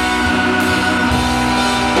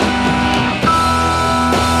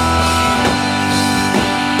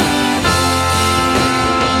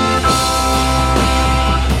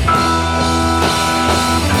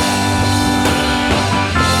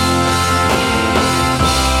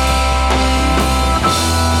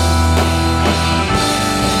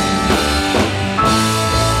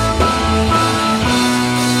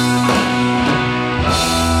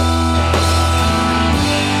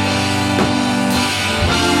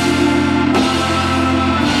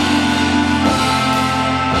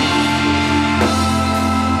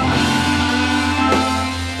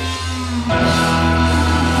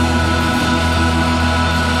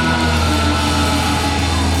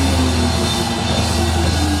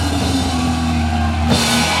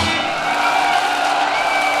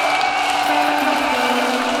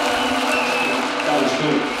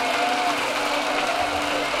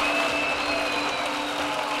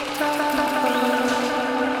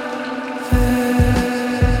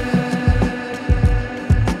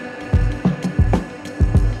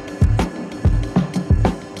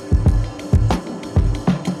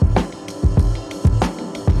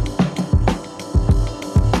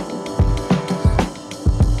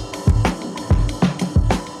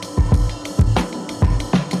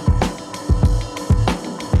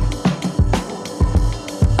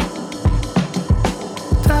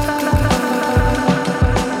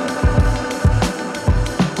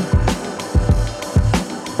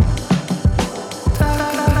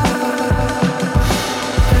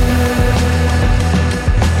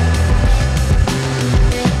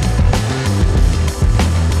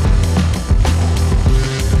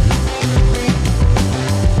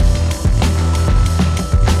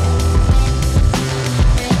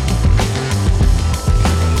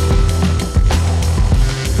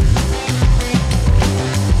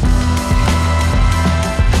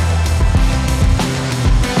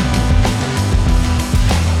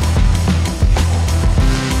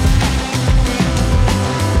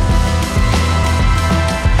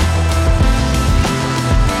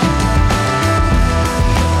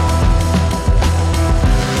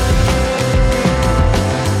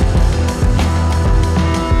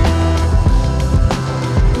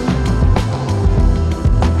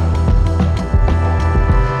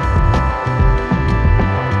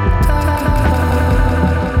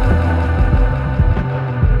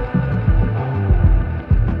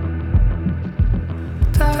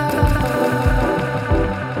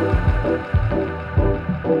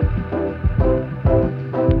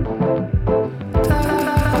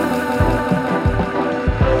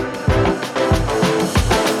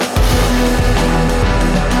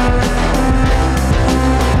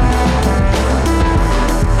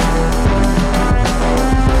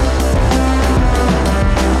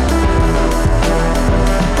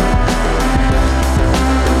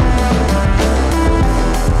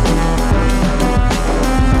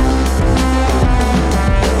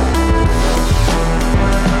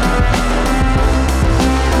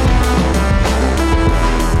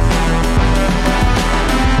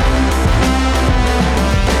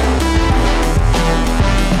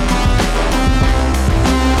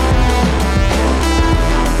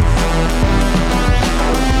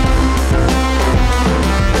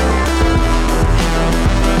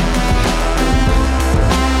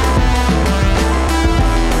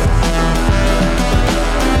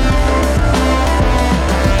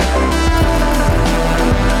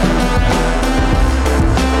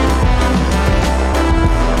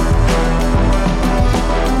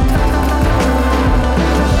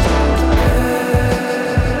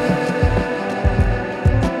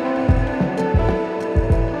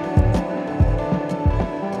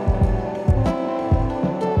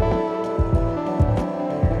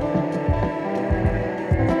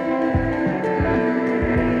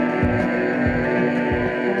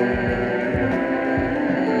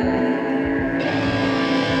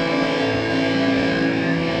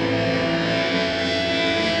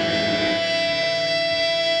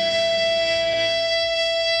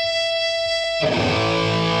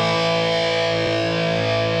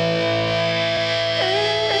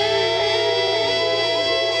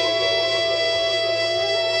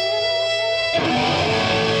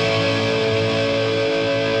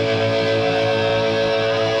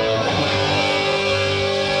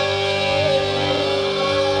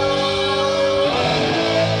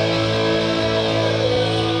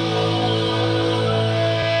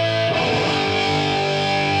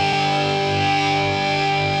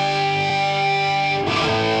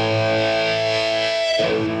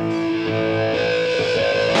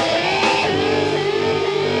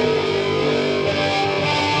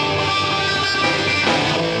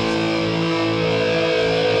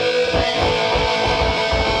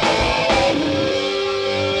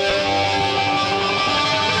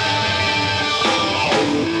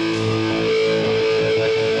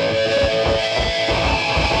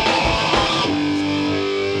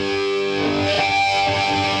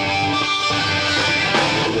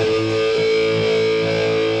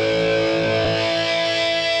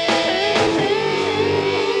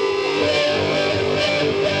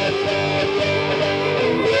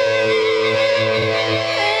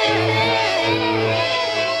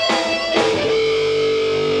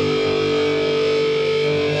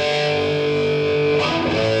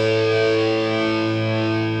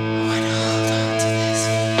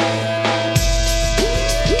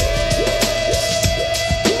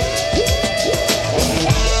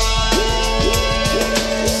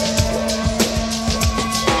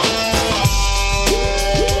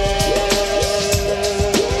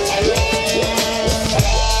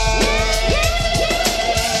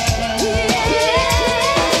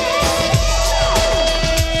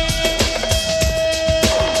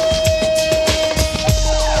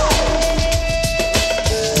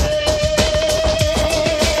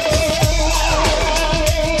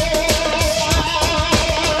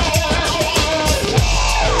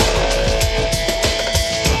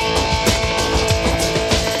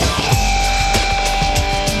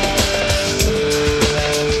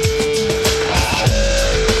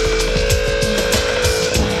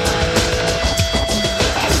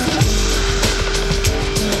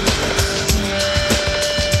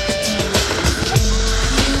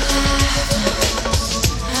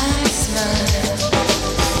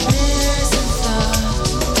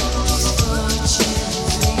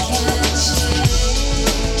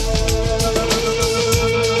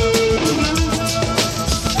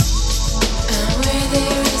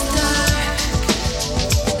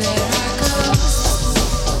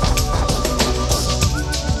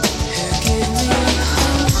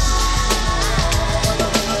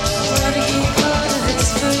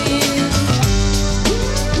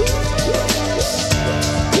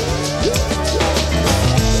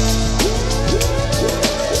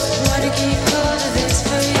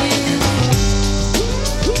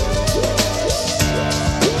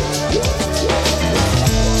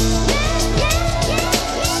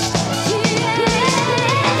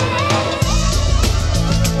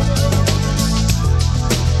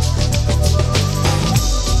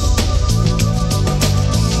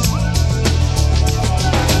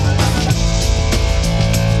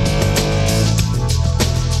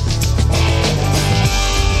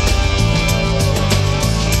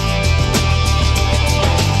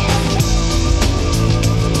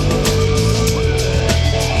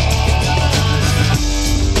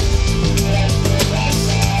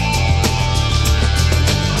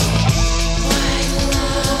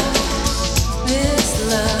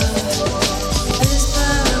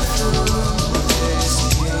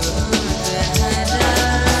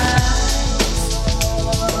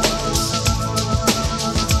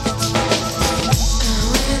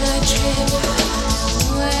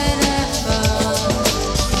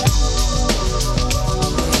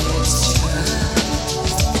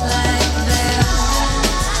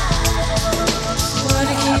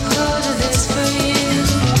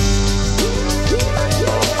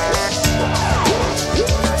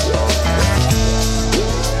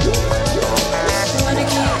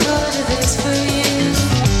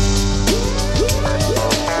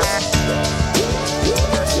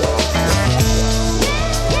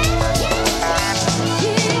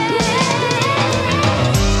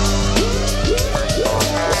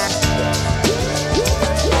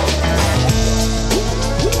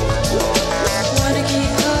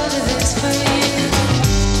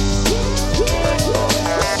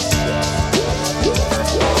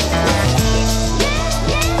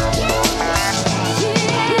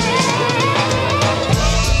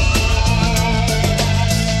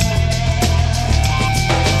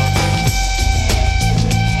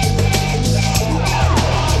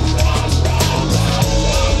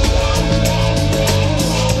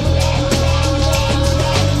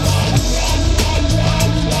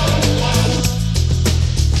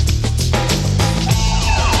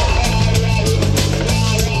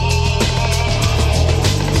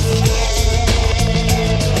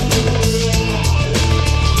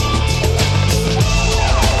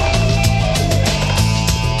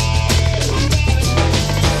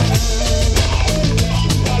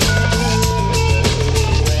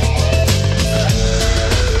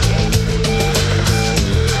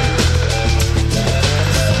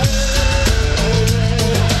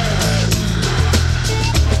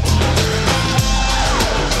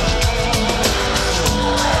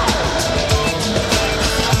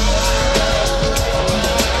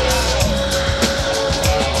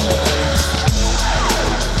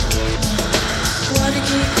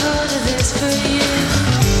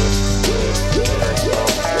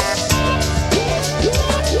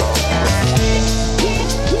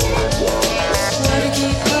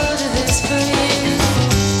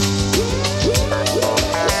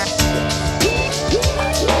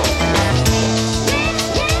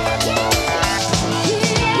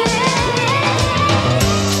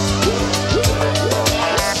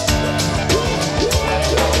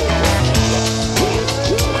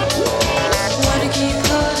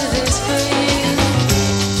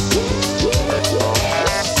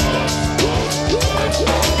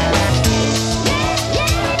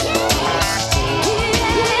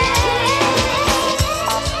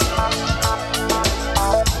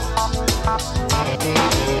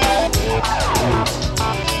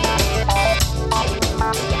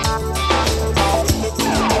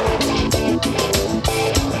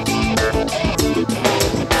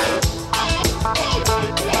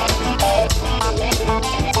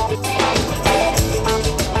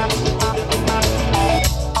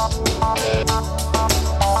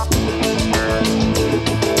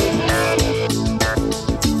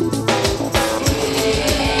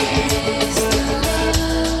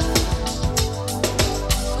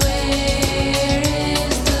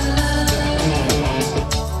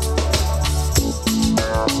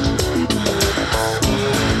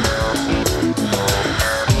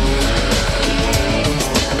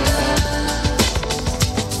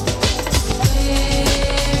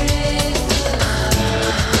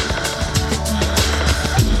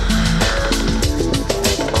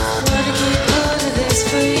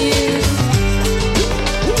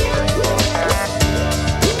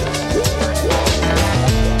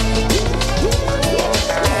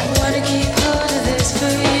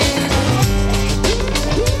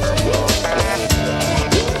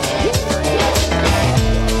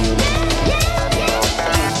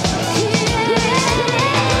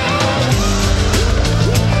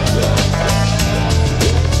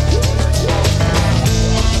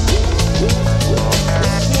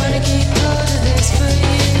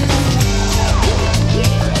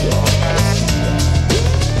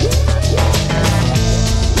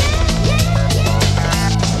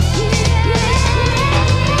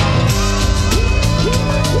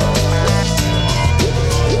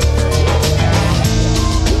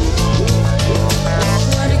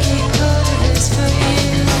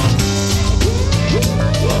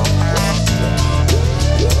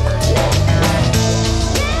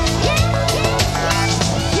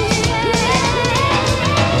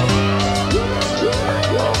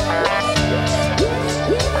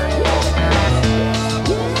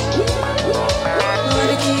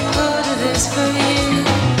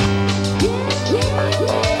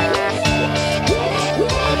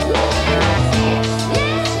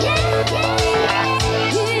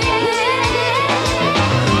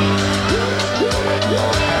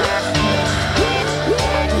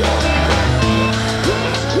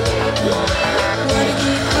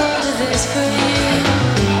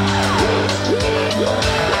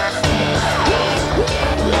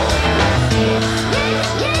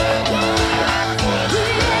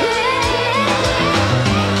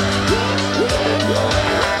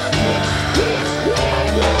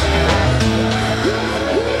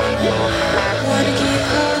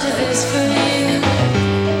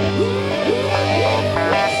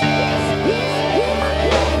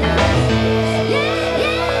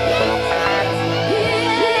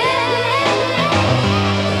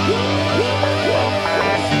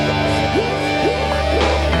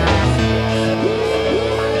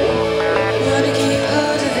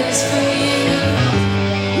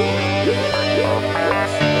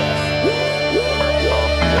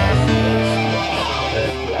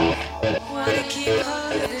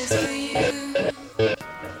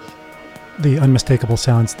 The unmistakable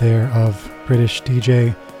sounds there of British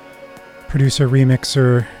DJ, producer,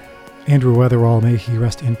 remixer Andrew Weatherall, may he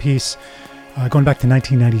rest in peace. Going back to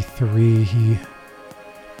 1993, he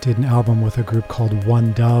did an album with a group called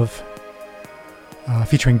One Dove,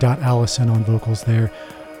 featuring Dot Allison on vocals there.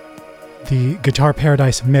 The Guitar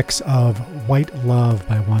Paradise mix of White Love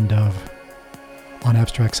by One Dove on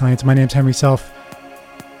Abstract Science. My name's Henry Self.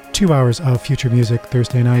 2 hours of future music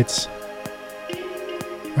Thursday nights.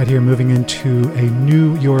 Right here, moving into a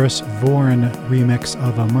new Joris Voorn remix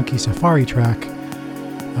of a Monkey Safari track.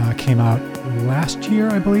 Came out last year,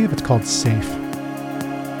 I believe. It's called Safe.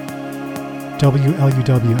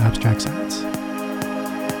 WLUW Abstract Science.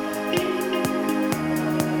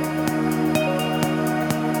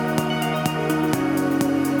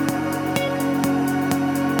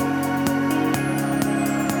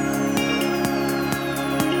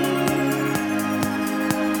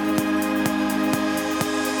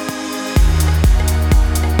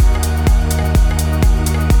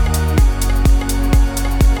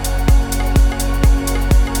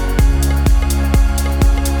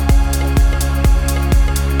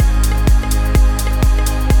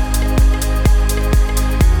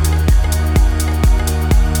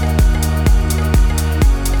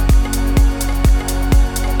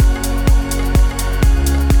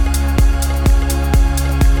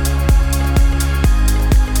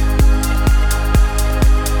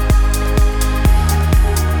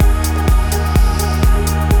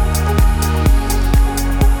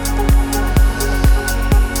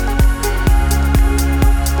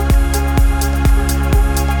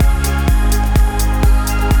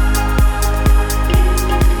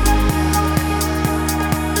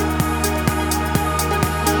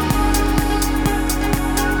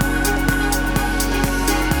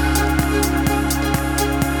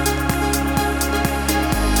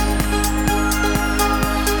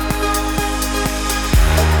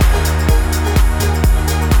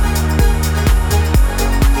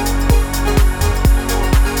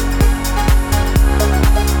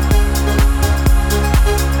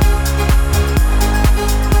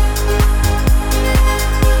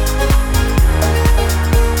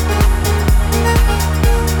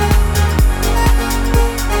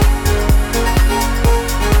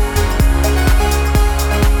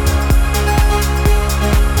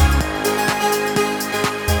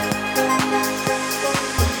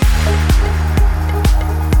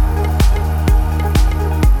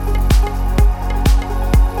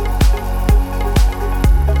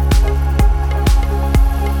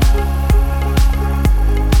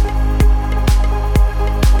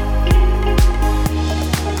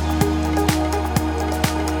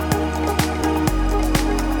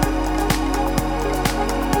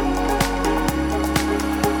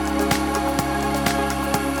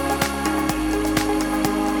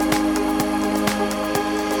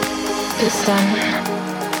 The sun,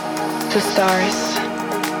 the stars,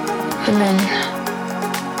 the moon.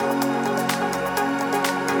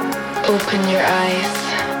 Open your eyes.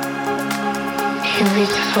 You're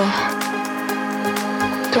beautiful.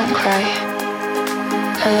 Don't cry.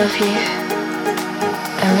 I love you.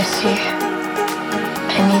 I miss you.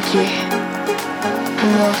 I need you.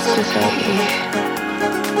 I'm lost without you.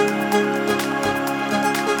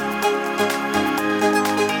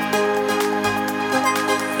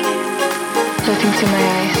 Look into my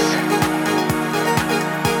eyes.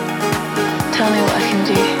 Tell me what I can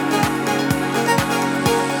do.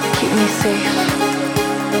 Keep me safe.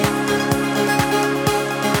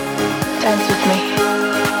 Dance with me.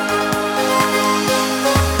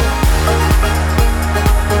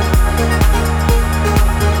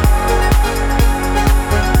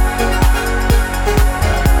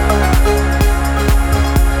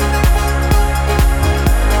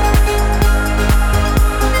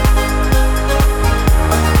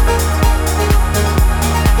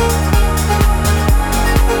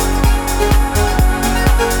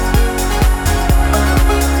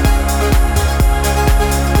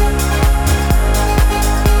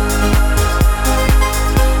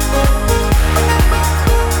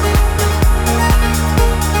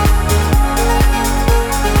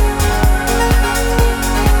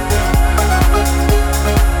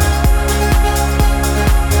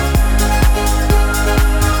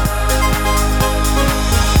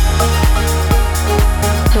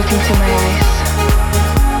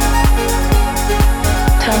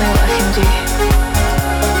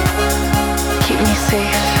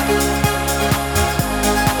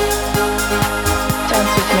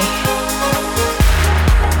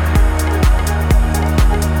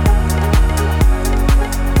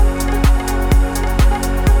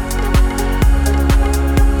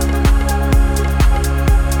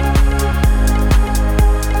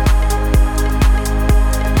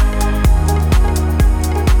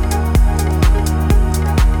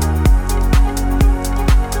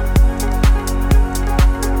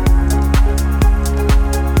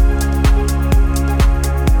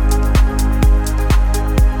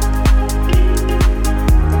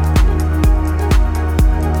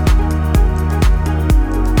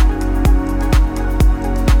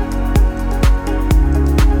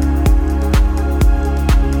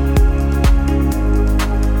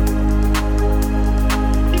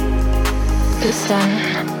 The sun,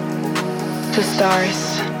 the stars,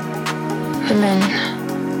 the moon.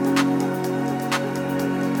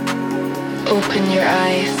 Open your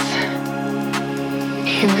eyes.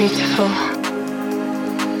 You're beautiful.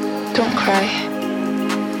 Don't cry.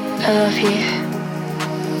 I love you.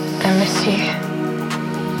 I miss you.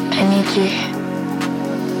 I need you.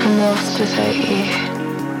 I'm lost without you.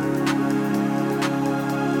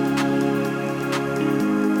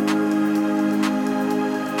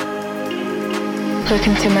 Look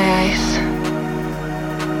into my eyes.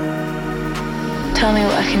 Tell me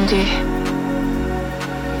what I can do.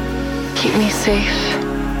 Keep me safe.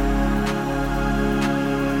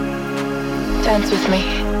 Dance with me.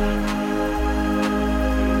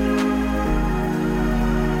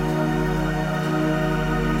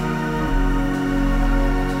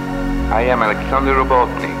 I am Alexander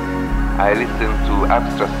Robotnik. I listen to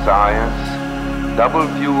Abstract Science,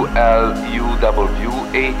 WLUW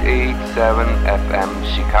 887 FM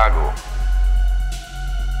Chicago.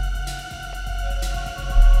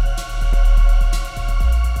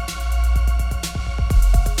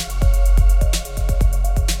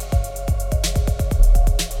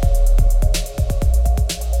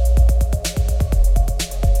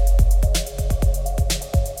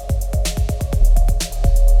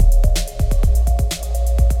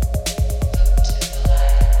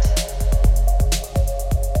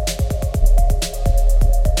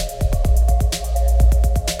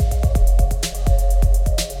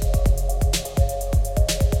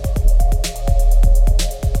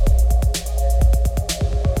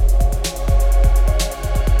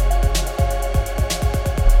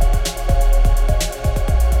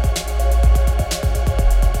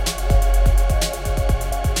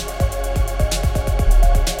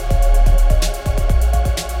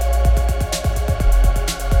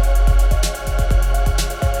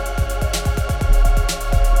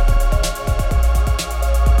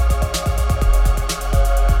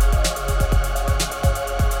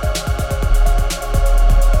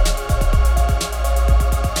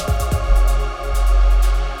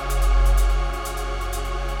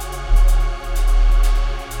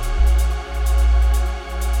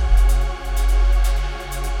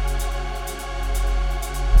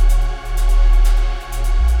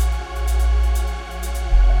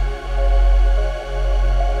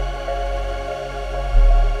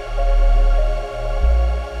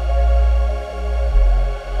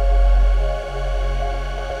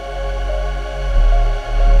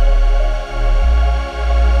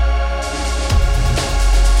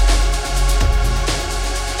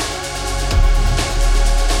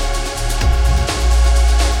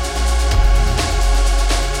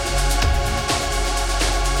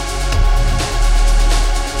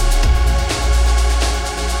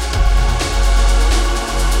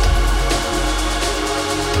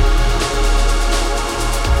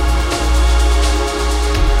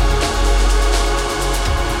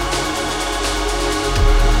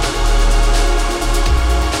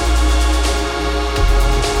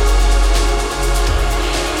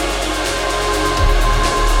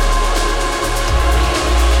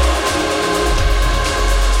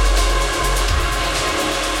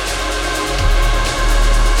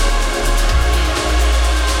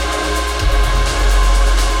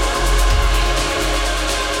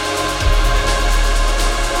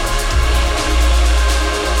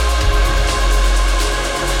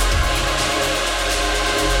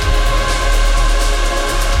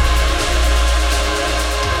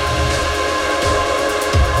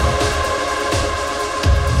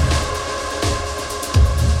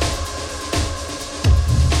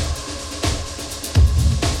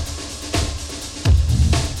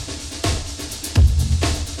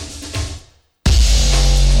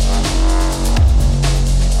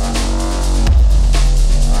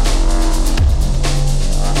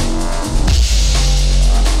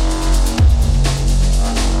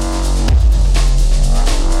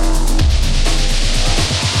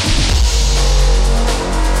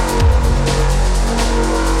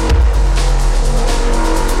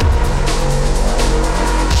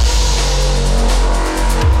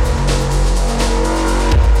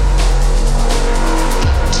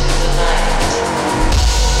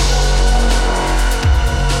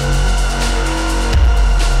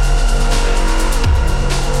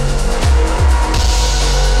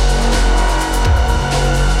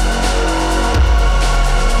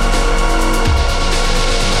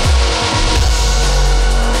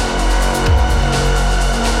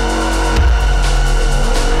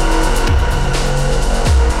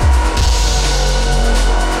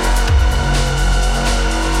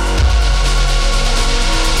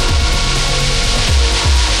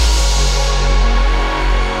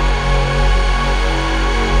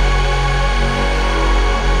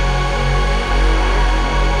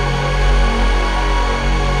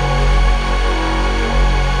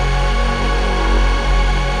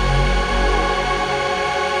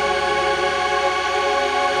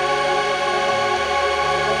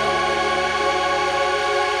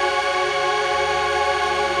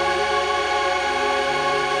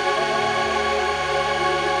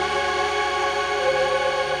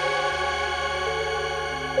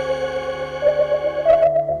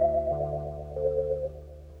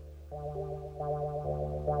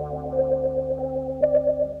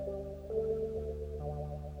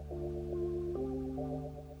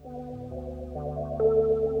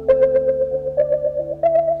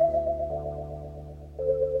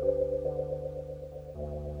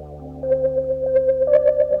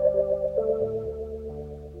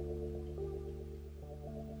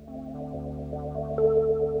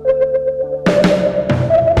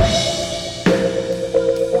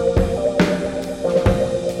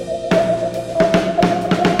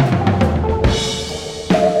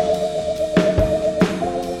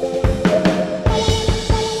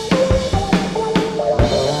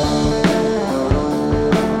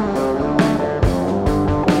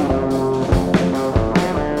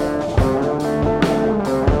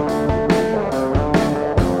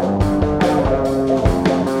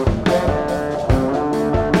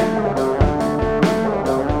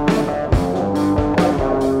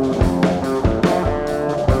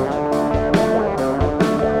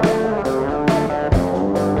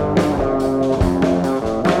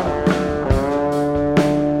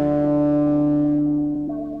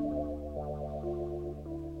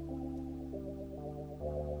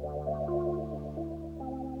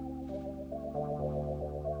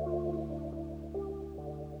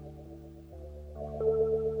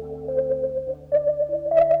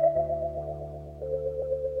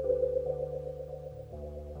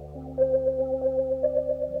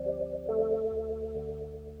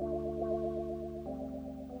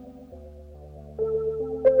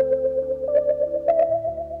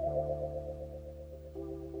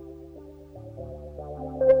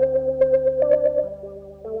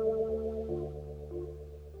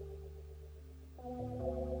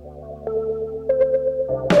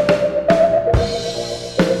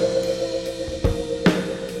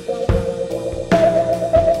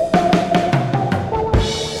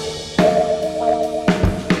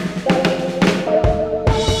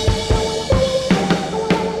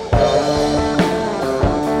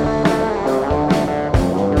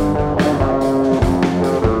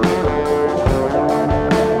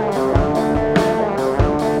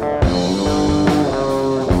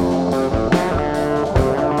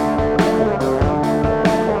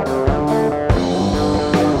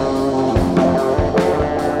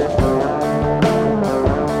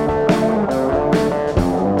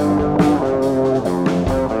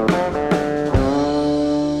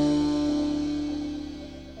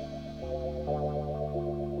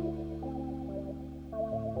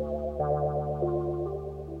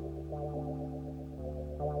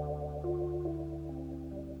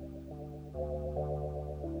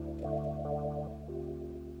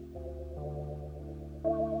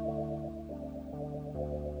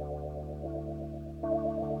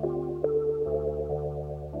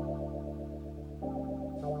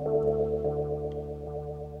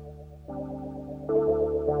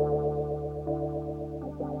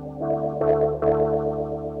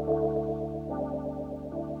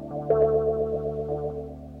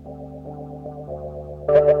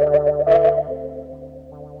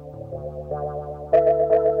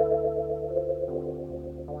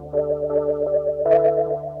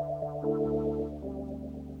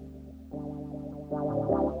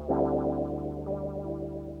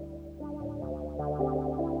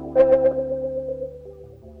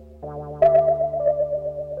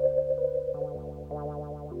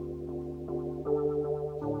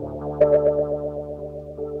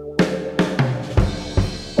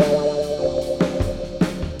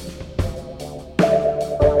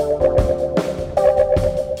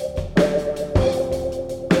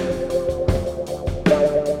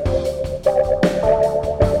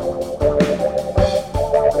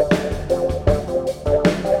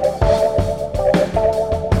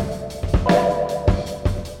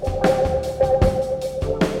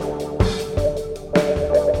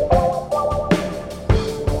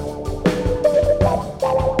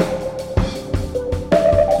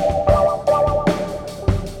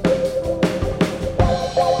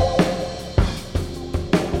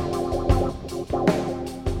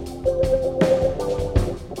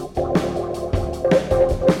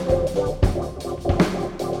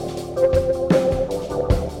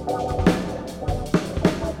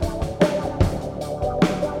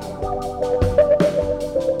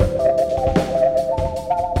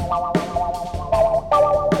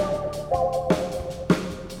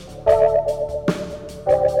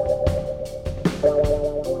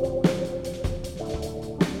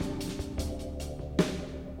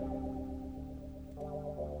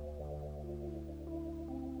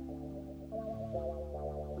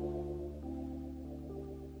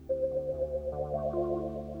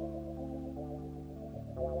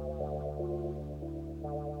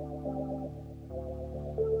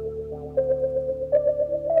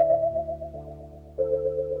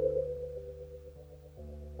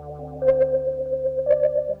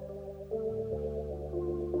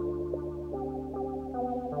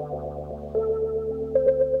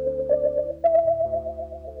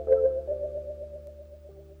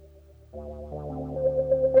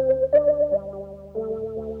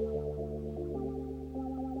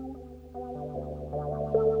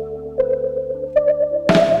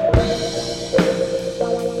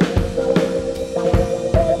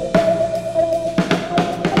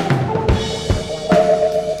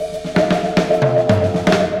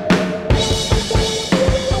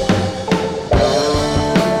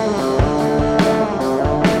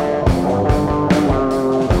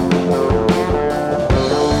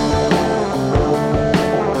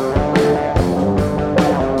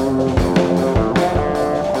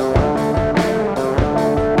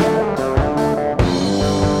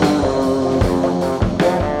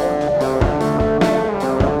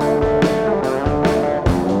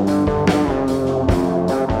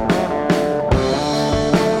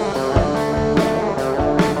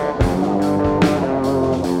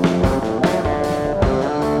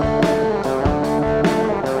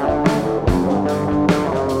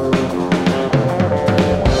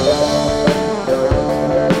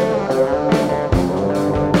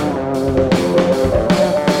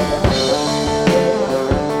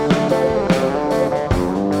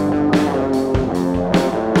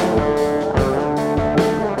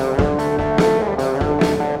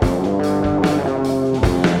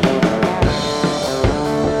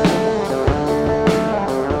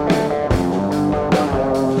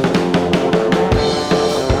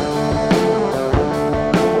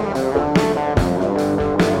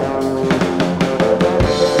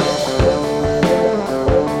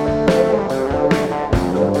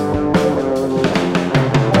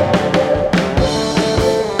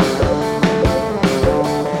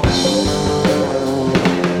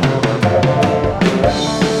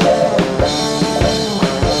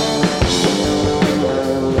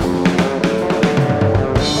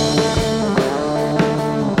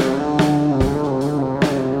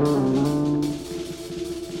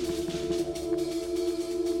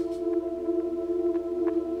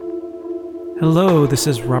 Hello, this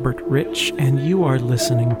is Robert Rich, and you are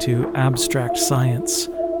listening to Abstract Science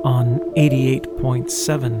on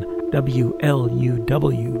 88.7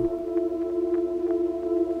 WLUW.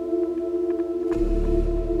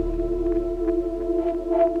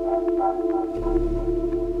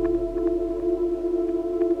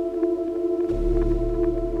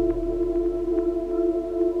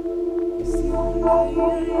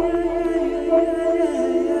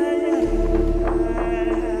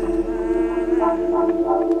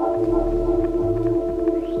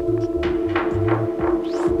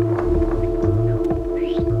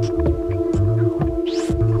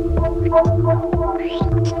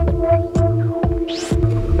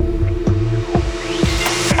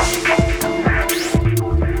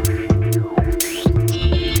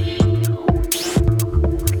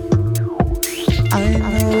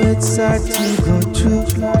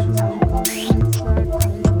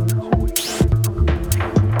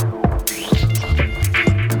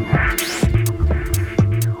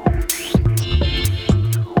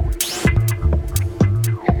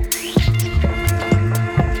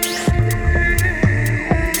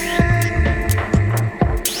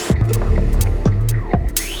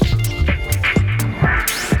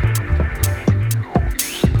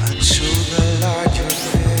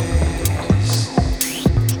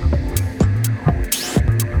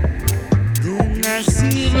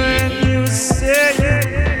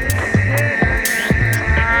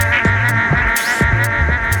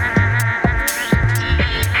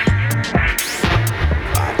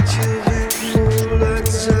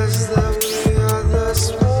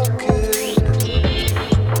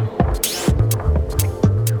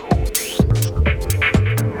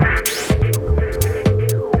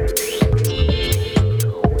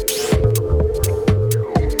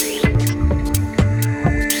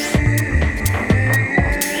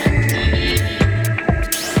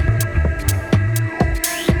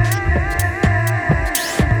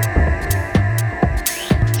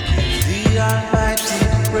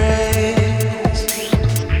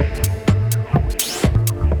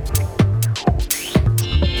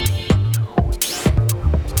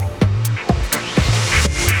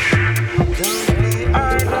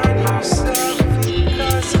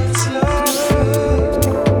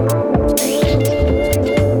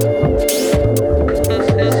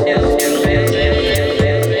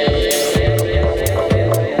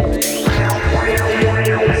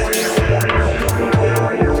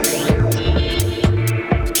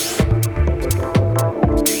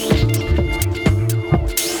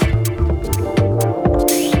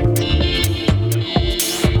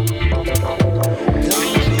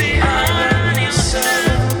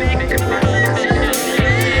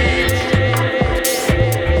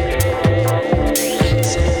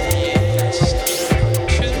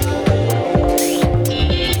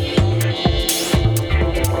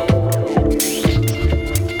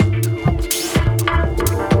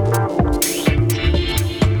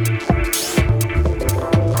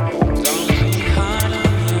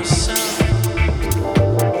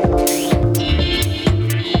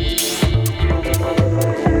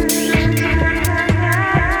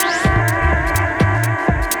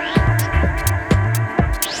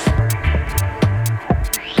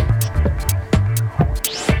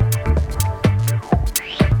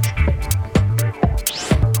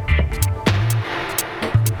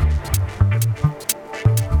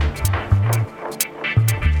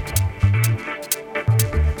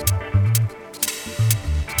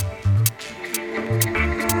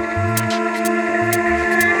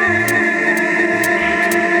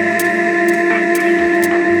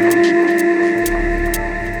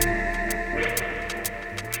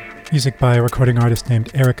 Music by a recording artist named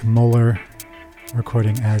Eric Moeller,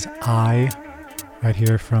 recording as I, right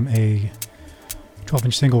here from a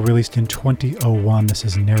 12-inch single released in 2001. This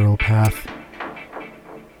is Narrow Path.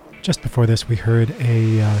 Just before this, we heard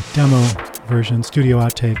a demo version, studio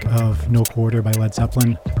outtake of No Quarter by Led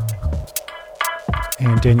Zeppelin.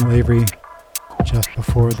 And Daniel Avery, just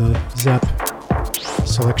before the Zepp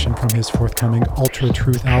selection from his forthcoming Ultra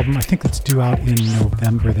Truth album. I think it's due out in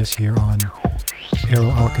November this year on Arrow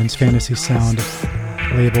Alkin's Fantasy Sound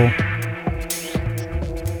label.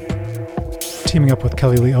 Teaming up with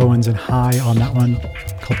Kelly Lee Owens and High on that one,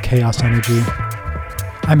 called Chaos Energy.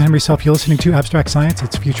 I'm Henry Self. You're listening to Abstract Science.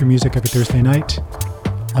 It's future music every Thursday night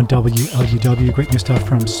on WLUW. Great new stuff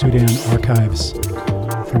from Sudan Archives,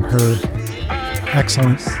 from her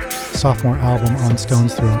excellent sophomore album On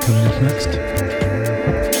Stone's Throw, coming up next.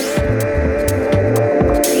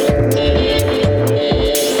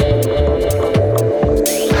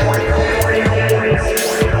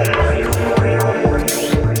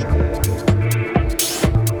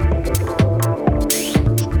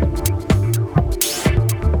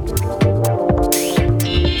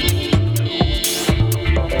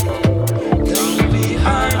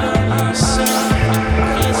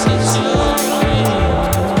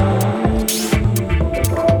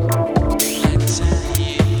 Let's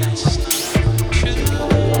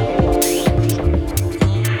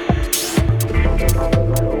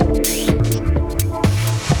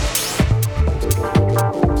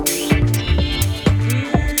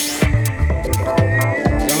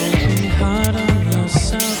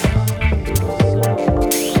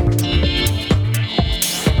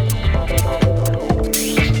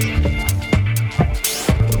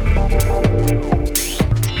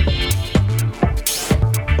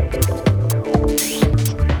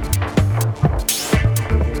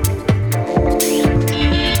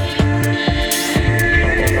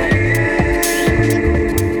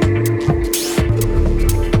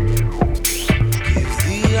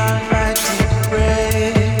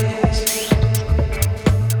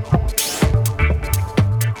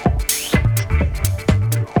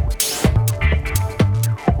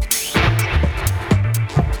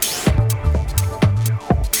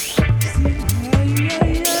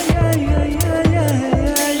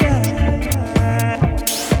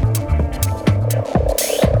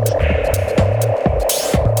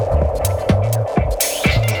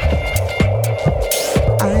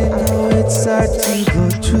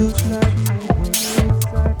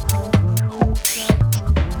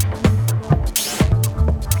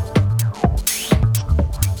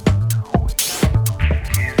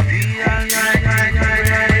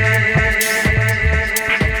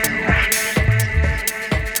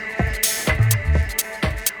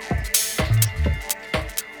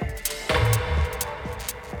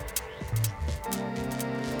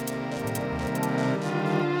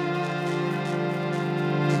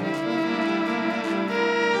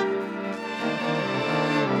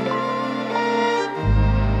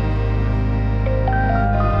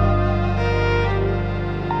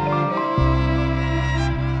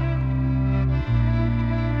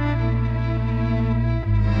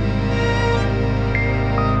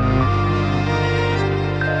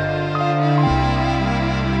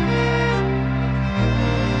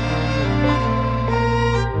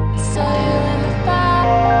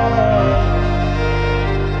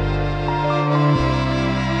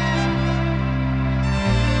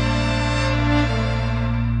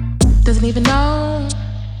Doesn't even know.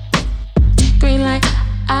 Green light,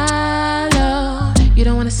 I know. You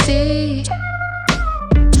don't wanna see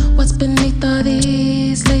what's beneath all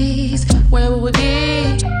these leaves. Where will we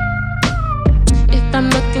be if I'm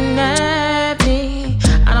looking at me?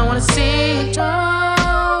 I don't wanna see.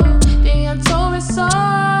 Oh, the untold is so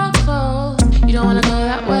close. You don't wanna go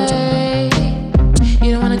that way.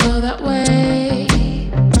 You don't wanna go that way.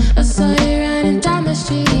 I saw you running down the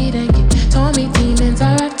street and you told me demons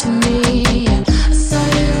are up to me. I saw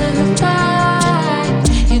you in the fight.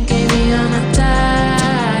 You gave me all my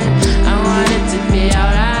time. I wanted to be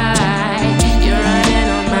alright. You're running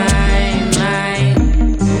on my mind.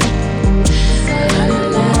 Running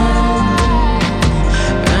night,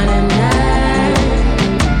 running night.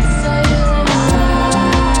 Saw you in the fight.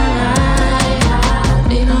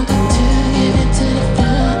 We don't got to give into the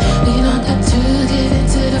flow. We don't got to give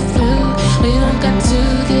into the flow. We don't got to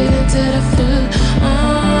give into the flow.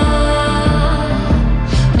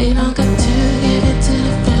 We don't got to give into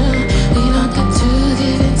the flow. We don't got to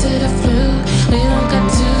give into the flow. We don't got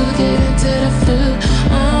to give into the flow.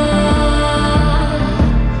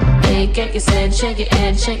 Hey, get your sin, shake your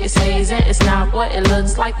in, shake your sneezing. It's not what it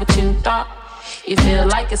looks like, what you thought. You feel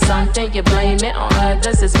like it's something, you blame it on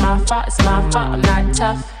others. It's my fault, I'm not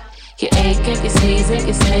tough. You aching, you're sneezing,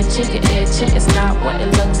 you're snitching, you're itching. It's not what it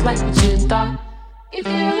looks like, what you thought. You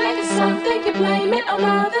feel like it's something, you blame it on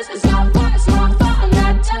others. It's my fault, I'm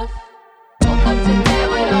not tough. Woke up today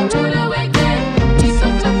with a rude awakening. He's so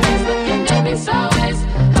tough, face looking at me so waste.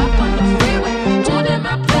 Hop on the freeway, pulled in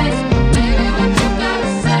my place. Baby, what you gotta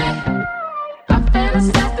say? I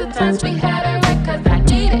fantasize the times we had it right, cause I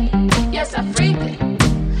need it. Yes, I freaked it.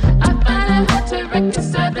 I find it hard to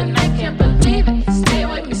reconcile and I can't believe it. Stay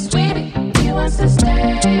with me, sweetie. He wants to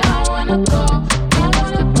stay, I wanna go.